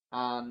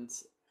 And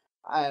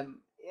I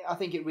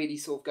think it really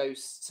sort of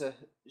goes to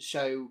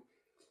show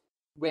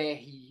where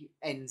he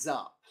ends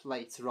up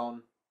later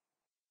on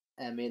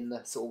in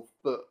the sort of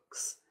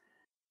books.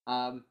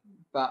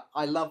 But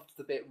I loved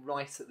the bit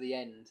right at the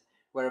end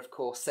where, of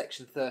course,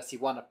 Section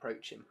 31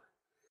 approach him.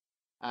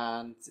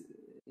 And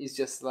he's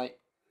just like,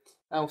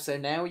 oh, so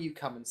now you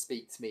come and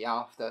speak to me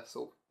after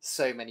sort of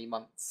so many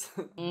months.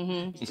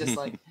 Mm-hmm. He's just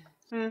like,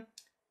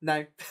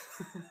 no.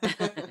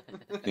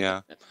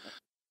 Yeah.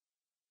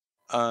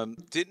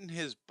 Didn't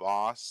his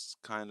boss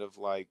kind of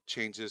like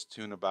change his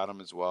tune about him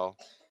as well?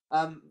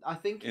 I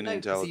think In no,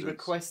 because he intelligence.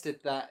 requested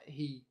that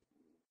he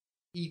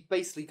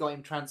basically got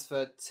him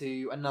transferred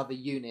to another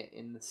unit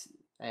in the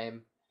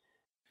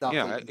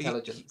Starfleet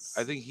Intelligence.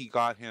 I think he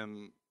got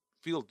him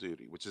field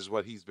duty, which is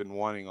what he's been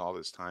wanting all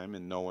this time,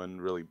 and no one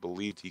really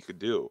believed he could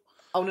do.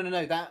 Oh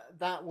no,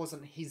 that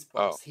wasn't his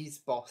boss. His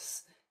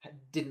boss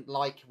didn't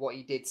like what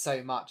he did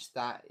so much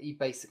that he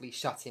basically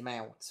shut him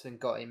out and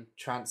got him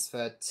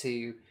transferred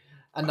to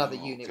another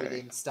unit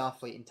within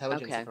Starfleet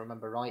Intelligence, if I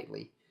remember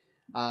rightly.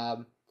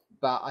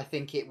 But I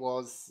think it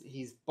was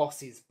his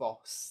boss's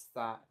boss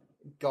that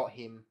got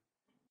him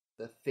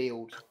the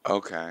field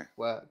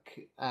work.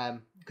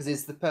 Because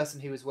it's the person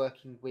who was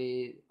working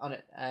with on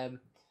it,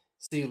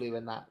 Sulu,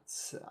 and that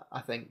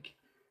I think.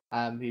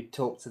 Who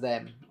talked to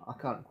them? I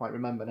can't quite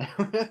remember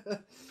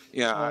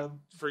now.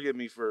 Forgive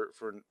me for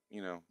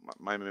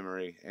my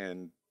memory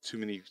and too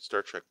many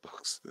Star Trek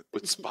books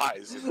with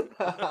spies.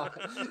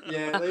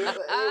 Yeah, it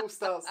all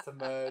starts to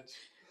merge.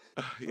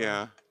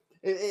 Yeah,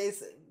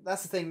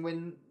 that's the thing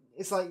when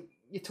it's like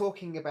you're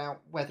talking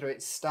about whether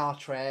it's Star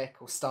Trek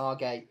or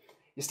Stargate.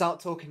 You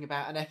start talking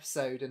about an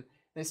episode, and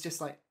it's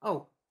just like,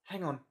 oh,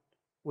 hang on,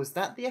 was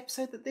that the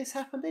episode that this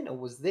happened in, or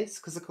was this?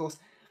 Because of course,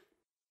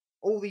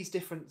 all these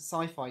different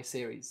sci-fi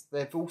series,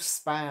 they've all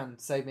spanned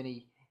so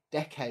many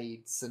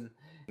decades and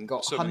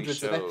got so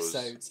hundreds of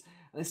episodes,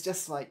 and it's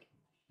just like,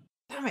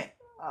 damn it!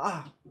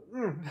 All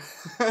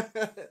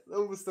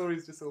the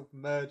stories just sort of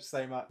merge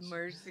so much,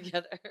 merge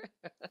together.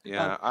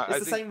 Yeah,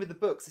 it's the same with the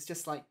books. It's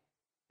just like,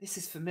 this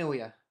is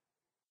familiar.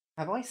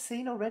 Have I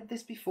seen or read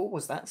this before?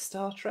 Was that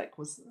Star Trek?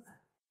 Was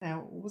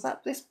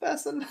that this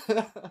person?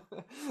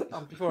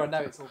 Before I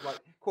know it, sort of like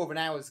quarter of an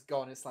hour's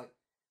gone. It's like,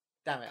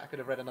 damn it! I could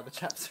have read another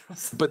chapter or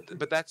something.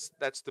 But that's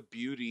the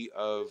beauty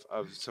of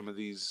some of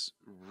these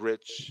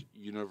rich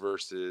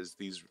universes,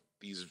 these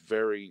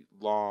very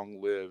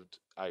long-lived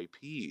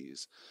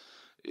IPs.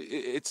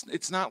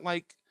 It's not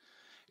like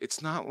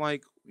it's not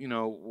like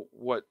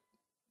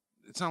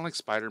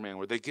Spider-Man,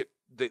 where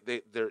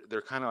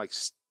they're kind of like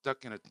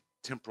stuck in a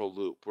temporal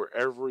loop where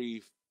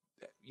every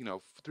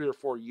 3 or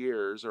 4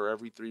 years or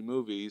every 3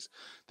 movies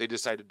they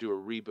decide to do a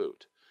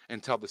reboot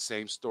and tell the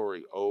same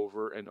story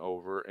over and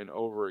over and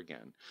over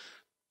again.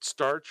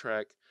 Star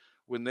Trek,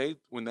 when they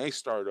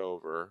start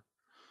over,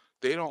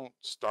 they don't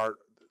start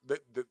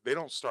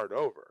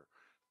over.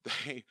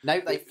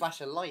 They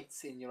flash a light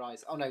in your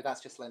eyes. Oh no, that's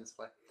just lens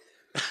flare.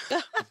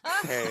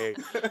 Hey,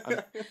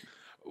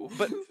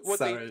 but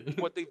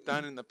what they've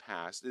done in the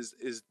past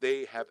is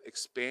they have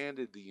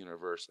expanded the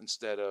universe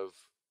instead of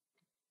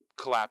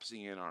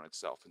collapsing in on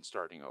itself and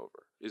starting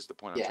over, is the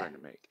point I'm trying to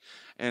make.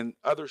 And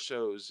other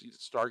shows,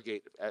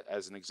 Stargate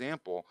as an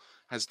example,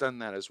 has done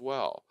that as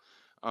well.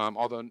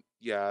 Although,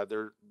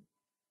 they're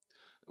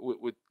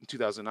with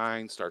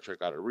 2009, Star Trek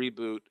got a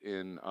reboot.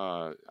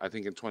 I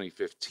think in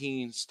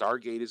 2015,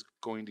 Stargate is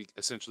going to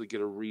essentially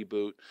get a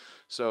reboot.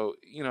 So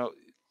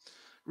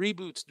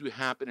reboots do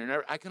happen,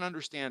 and I can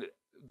understand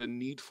the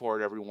need for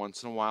it every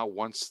once in a while.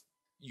 Once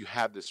you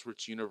have this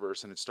rich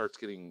universe and it starts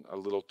getting a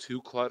little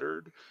too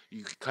cluttered,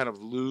 you kind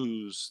of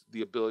lose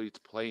the ability to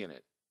play in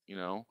it,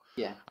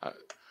 Yeah.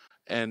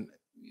 And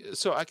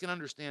so I can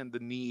understand the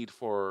need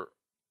for,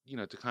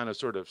 to kind of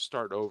sort of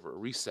start over, a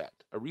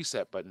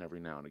reset button every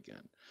now and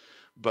again.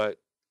 But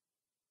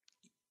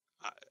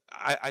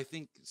I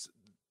think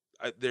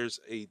there's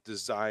a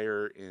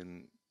desire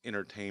in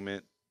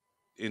entertainment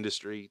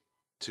industry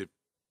to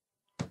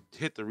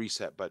hit the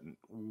reset button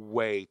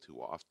way too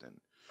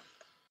often.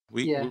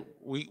 We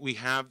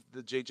have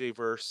the JJ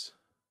verse.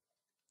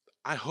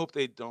 I hope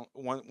they don't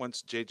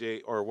once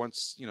JJ or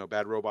once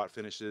Bad Robot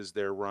finishes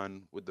their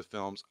run with the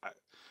films.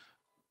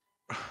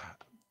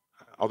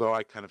 Although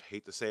I kind of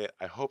hate to say it,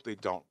 I hope they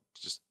don't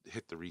just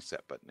hit the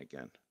reset button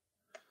again.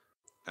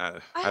 I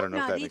don't know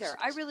if that makes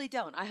sense. I really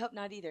don't. I hope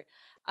not either.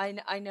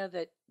 I know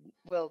that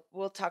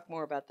we'll talk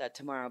more about that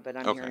tomorrow, but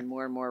I'm hearing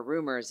more and more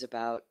rumors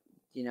about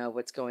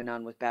what's going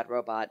on with Bad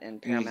Robot and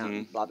Paramount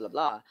and blah blah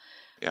blah.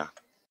 Yeah.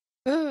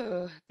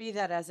 Be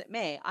that as it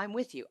may, I'm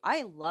with you.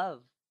 I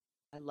love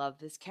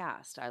this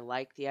cast. I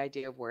like the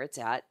idea of where it's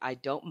at. I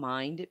don't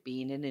mind it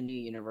being in a new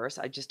universe.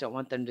 I just don't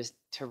want them to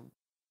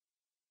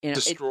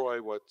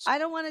destroy what's. I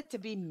don't want it to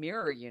be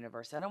mirror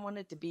universe. I don't want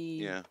it to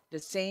be the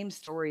same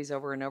stories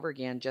over and over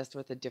again, just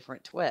with a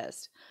different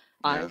twist.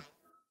 Yeah.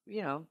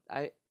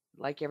 I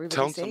like everybody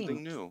tell saying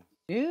something new.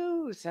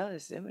 Tell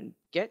us and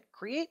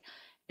create.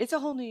 It's a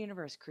whole new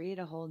universe. Create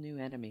a whole new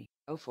enemy.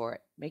 Go for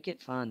it. Make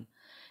it fun.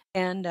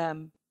 And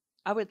I'm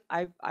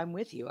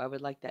with you. I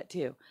would like that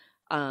too.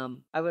 I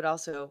would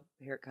also,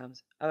 here it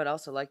comes. I would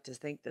also like to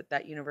think that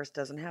that universe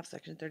doesn't have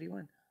Section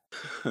 31.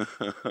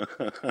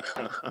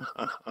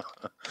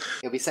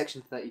 It'll be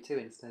Section 32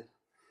 instead.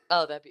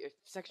 Oh, that'd be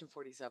Section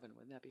 47.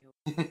 Wouldn't that be?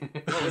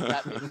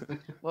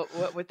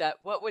 What would that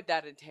be? What would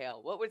that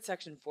entail? What would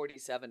Section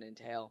 47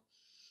 entail?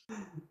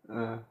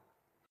 Can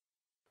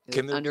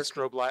there be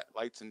strobe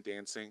lights and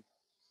dancing?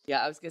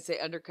 Yeah, I was gonna say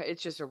undercover.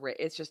 It's just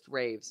it's just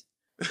raves.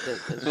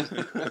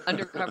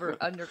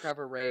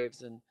 undercover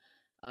raves and.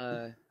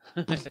 So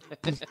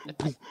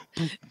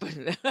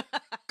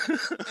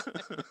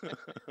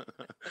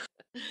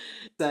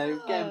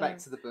getting back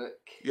to the book.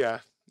 Yeah.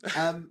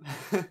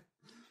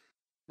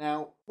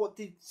 Now, what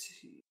did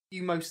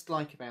you most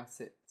like about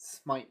it,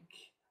 Mike?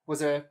 Was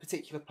there a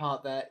particular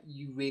part that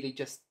you really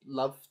just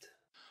loved?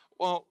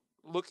 Well,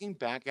 looking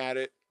back at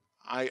it,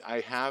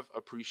 I have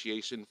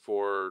appreciation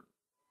for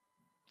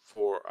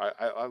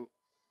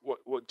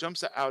what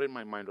jumps out in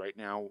my mind right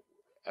now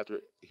after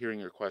hearing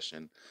your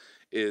question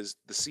is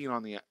the scene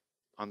on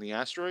the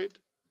asteroid,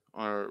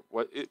 or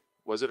what it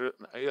was. I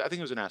think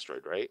it was an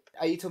asteroid, right?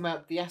 Are you talking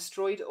about the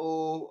asteroid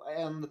or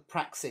on the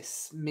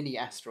Praxis mini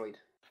asteroid?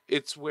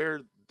 It's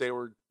where they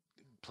were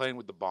playing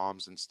with the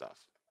bombs and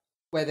stuff.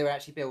 Where they were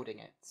actually building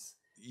it.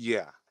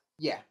 Yeah.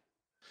 Yeah.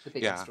 The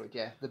big asteroid,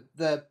 yeah.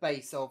 The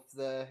base of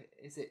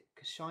is it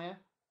Kashaya?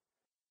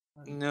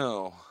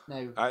 No.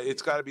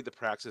 It's got to be the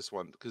Praxis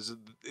one because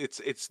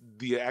it's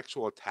the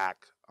actual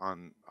attack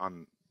on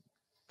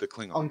the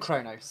Klingons. On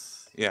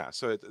Kronos. Yeah,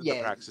 so the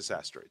Praxis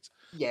asteroids.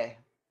 Yeah.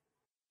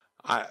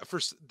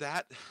 First,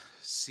 that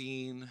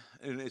scene,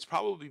 and it's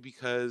probably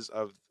because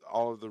of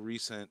all of the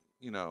recent,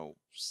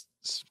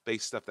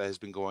 space stuff that has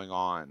been going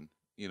on,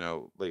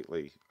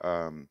 lately.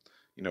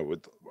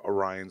 With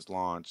Orion's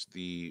launch,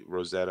 the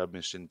Rosetta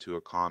mission to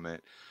a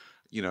comet,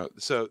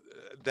 so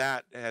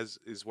that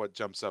is what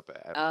jumps up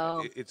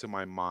into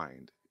my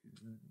mind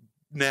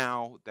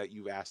now that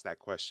you've asked that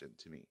question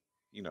to me.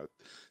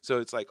 So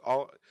it's like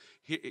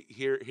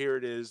here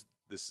it is,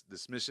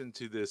 this mission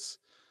to this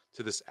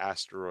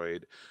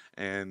asteroid,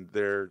 and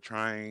they're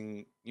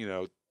trying,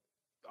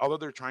 although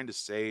they're trying to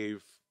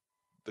save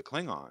the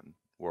Klingon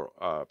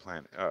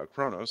planet,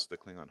 Kronos, the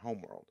Klingon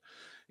homeworld.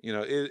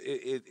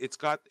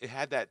 It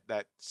had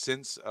that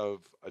sense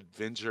of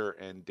adventure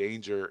and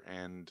danger,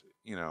 and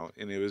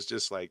and it was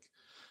just like,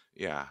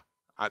 yeah,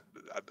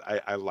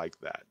 I like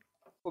that.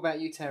 What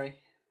about you, Terry?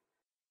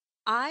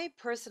 I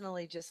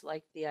personally just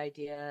liked the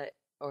idea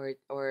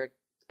or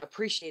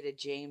appreciated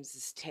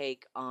James's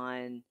take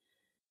on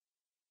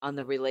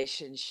the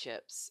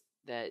relationships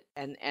that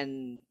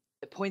and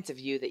the points of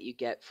view that you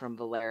get from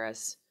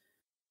Valeris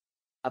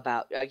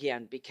about,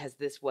 again, because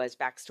this was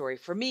backstory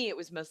for me. It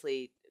was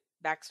mostly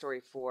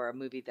backstory for a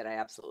movie that I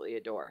absolutely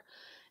adore,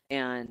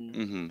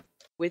 and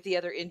with the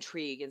other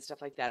intrigue and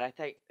stuff like that, I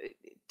think,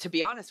 to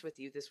be honest with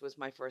you, this was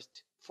my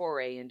first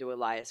foray into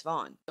Elias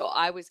Vaughn. So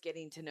I was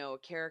getting to know a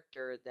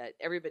character that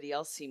everybody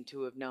else seemed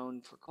to have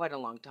known for quite a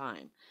long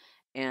time,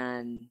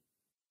 and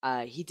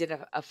he did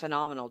a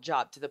phenomenal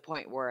job, to the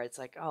point where it's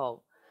like,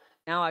 oh,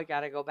 now I got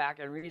to go back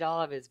and read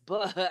all of his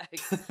books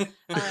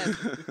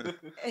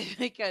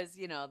because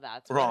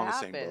that's we're what all in the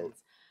happens. same boat.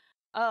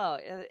 Oh,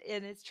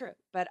 and it's true.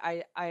 But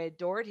I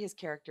adored his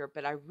character,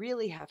 but I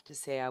really have to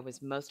say I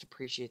was most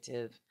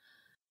appreciative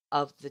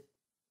of the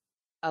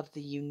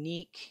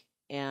unique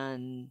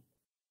and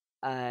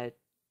kind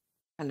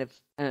of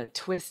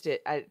twisted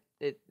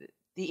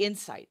the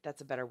insight,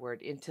 that's a better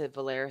word, into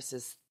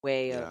Valeris's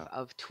way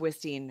of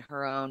twisting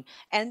her own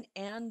and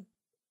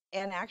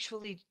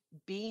actually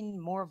being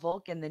more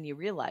Vulcan than you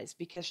realize,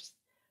 because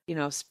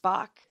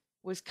Spock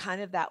was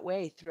kind of that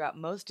way throughout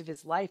most of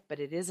his life, but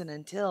it isn't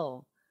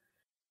until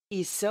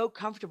he's so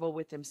comfortable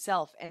with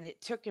himself, and it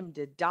took him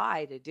to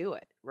die to do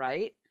it,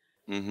 right?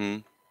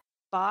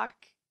 Spock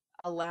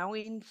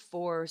allowing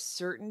for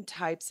certain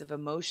types of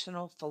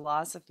emotional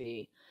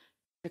philosophy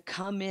to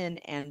come in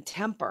and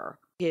temper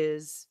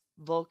his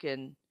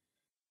Vulcan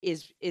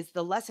is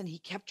the lesson he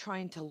kept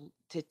trying to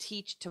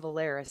teach to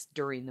Valeris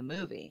during the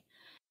movie,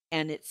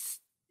 and it's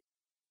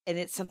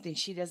something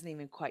she doesn't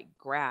even quite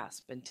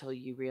grasp until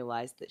you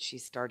realize that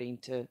she's starting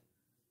to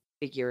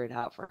figure it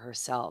out for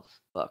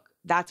herself. Look,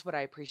 that's what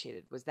I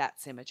appreciated, was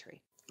that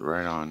symmetry.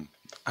 Right on.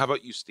 How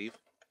about you, Steve?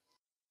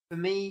 For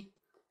me,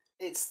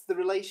 it's the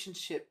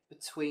relationship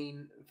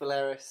between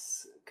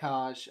Valeris,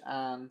 Kaj,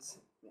 and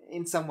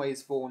in some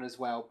ways Vaughn as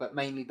well, but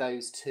mainly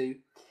those two,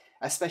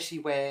 especially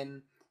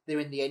when they're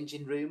in the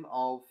engine room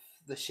of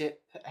the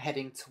ship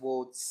heading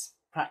towards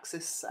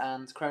Praxis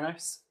and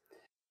Kronos.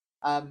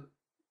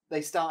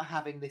 They start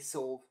having this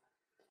sort of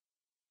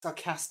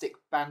sarcastic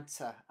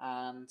banter,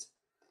 and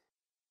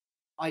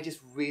I just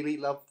really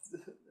love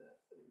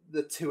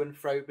the to and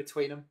fro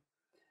between them.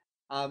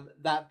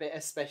 That bit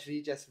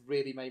especially just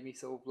really made me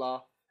sort of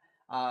laugh.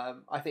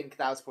 I think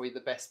that was probably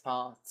the best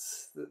part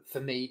for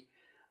me.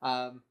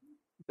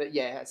 But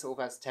yeah, sort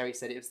of as Terry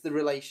said, it was the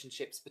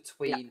relationships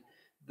between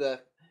the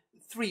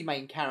three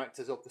main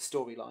characters of the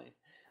storyline.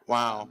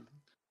 Wow. Um,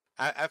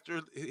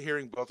 After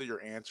hearing both of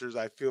your answers,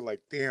 I feel like,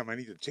 damn, I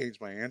need to change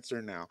my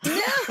answer now.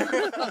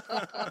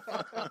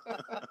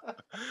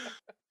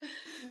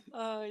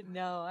 Oh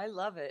no, I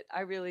love it.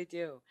 I really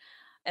do.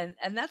 And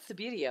that's the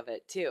beauty of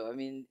it too. I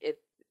mean,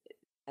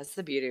 that's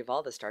the beauty of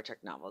all the Star Trek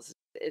novels.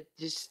 It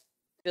just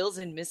fills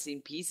in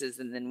missing pieces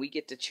and then we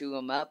get to chew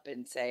them up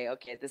and say,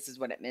 okay, this is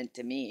what it meant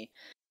to me.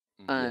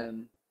 Yeah.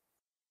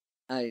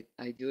 I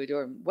do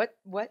adore him. What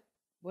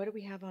do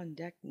we have on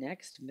deck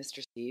next,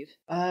 Mr. Steve?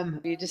 um,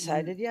 Have you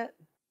decided yet?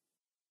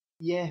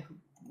 yeah,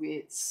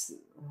 it's.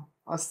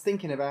 I was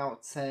thinking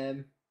about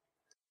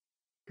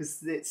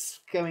because it's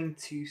going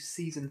to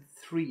season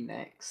 3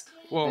 next.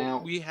 Well,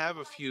 Now, we have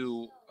a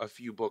few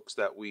books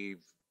that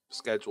we've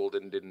scheduled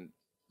and didn't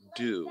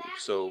do,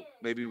 so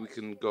maybe we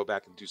can go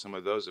back and do some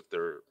of those if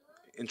they're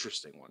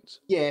interesting ones.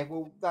 yeah,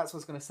 well, that's what I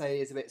was going to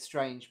say is a bit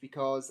strange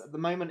because at the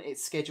moment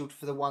it's scheduled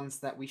for the ones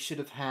that we should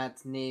have had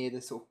near the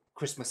sort of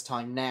Christmas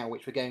time now,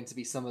 which were going to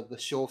be some of the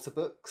shorter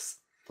books.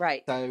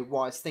 Right. So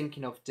what I was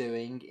thinking of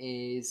doing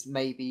is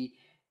maybe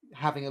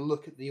having a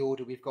look at the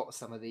order we've got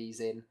some of these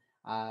in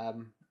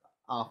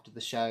after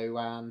the show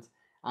and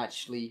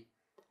actually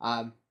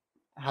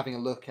having a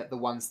look at the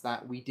ones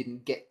that we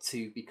didn't get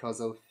to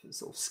because of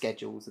sort of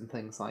schedules and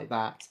things like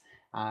that.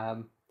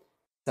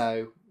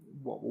 So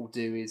what we'll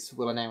do is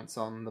we'll announce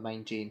on the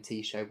main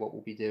G&T show what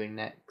we'll be doing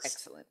next.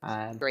 Excellent.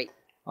 Um, Great.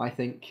 I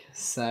think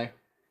so.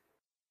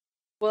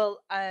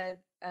 Well,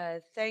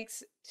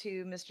 thanks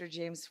to Mr.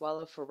 James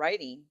Swallow for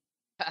writing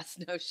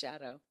Past No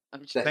Shadow.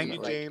 I'm sure Thank you,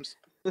 like- James.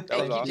 Thank was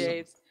Thank you, awesome.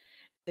 James.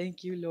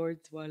 Thank you,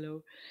 Lord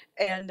Swallow.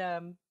 And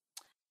that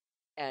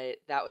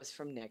was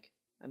from Nick.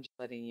 I'm just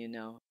letting you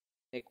know.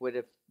 Nick would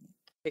have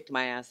kicked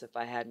my ass if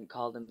I hadn't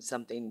called him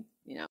something,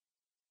 Yeah,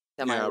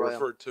 semi-royal.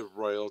 referred to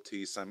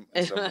royalty in some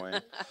way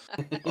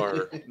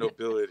or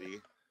nobility.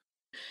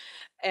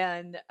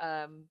 And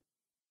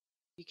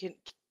you can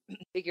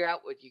figure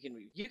out what we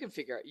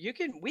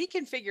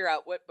can figure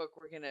out what book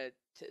we're gonna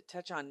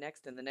touch on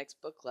next in the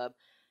next book club,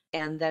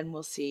 and then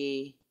we'll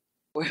see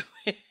where.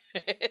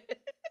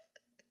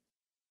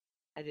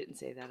 I didn't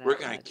say that. We're out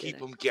gonna loud, keep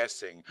did I? them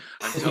guessing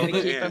We're until gonna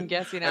the keep end. them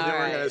guessing. And then All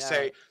we're right, gonna all say,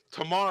 right.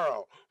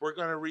 tomorrow we're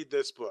gonna read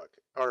this book,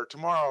 or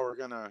tomorrow we're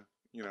gonna,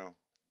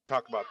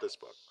 talk about this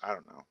book. I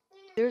don't know.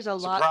 There's a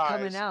lot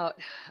coming Surprise. out.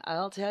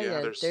 I'll tell Yeah,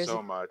 you. there's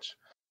so much.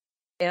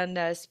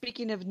 And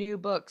speaking of new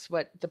books,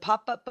 the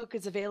pop-up book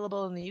is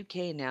available in the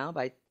UK now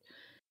by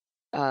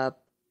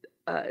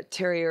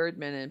Terry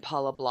Erdman and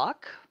Paula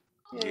Block.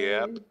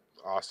 Yep,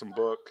 awesome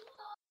book.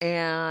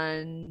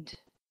 And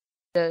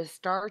the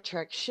Star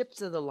Trek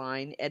Ships of the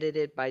Line,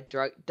 edited by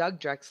Doug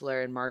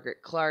Drexler and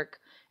Margaret Clark,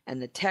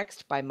 and the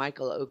text by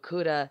Michael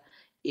Okuda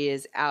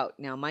is out.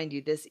 Now, mind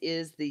you, this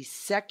is the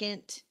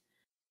second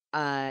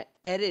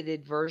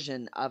edited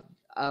version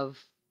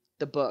of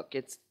the book.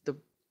 It's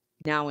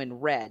now in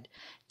red.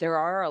 There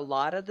are a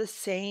lot of the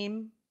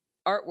same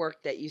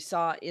artwork that you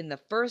saw in the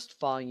first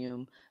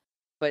volume,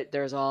 but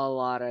there's a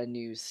lot of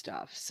new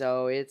stuff.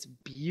 So it's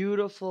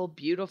beautiful,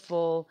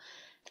 beautiful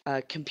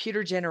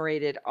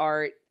computer-generated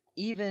art,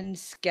 even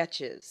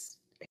sketches,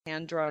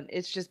 hand-drawn.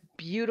 It's just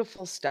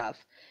beautiful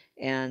stuff.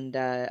 And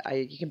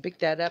you can pick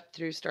that up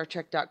through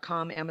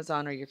StarTrek.com,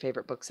 Amazon, or your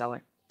favorite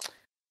bookseller.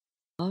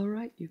 All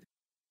right, you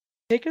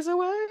take us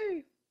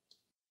away.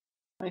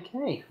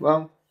 Okay,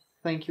 well,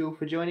 thank you all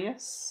for joining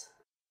us,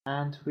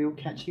 and we will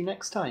catch you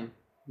next time.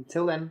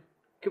 Until then,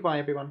 goodbye,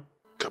 everyone.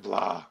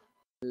 Kabla.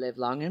 Live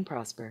long and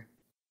prosper.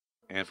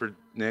 And for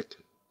Nick,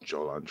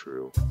 Joel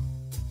Untrue.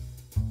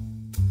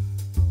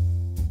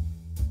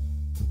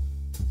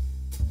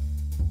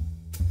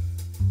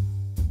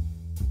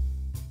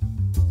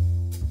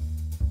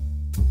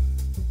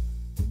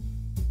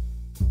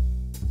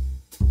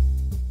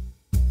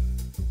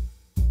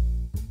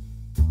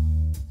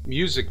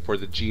 Music for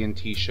the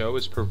G&T show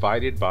is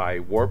provided by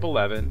Warp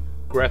 11,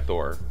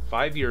 Grethor,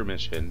 5-Year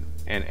Mission,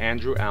 and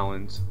Andrew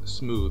Allen's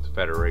Smooth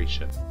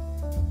Federation.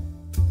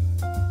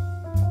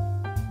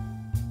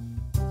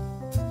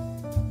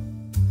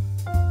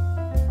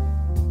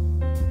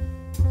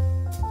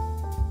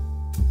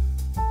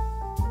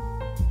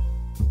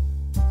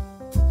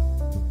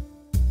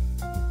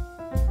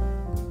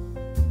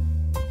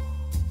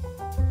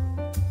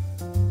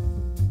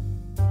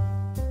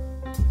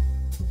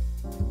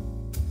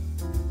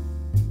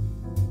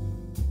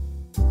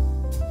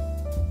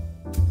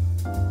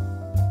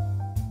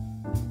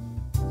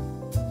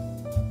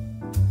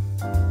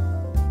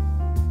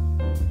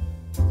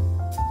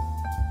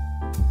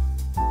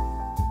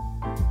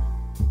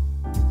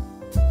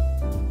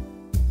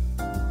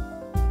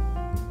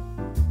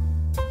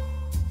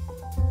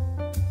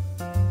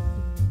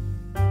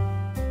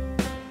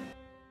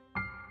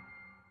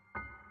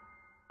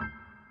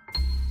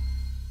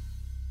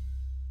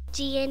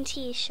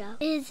 G&T Show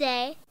is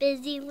a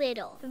Busy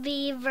Little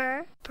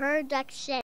Beaver production.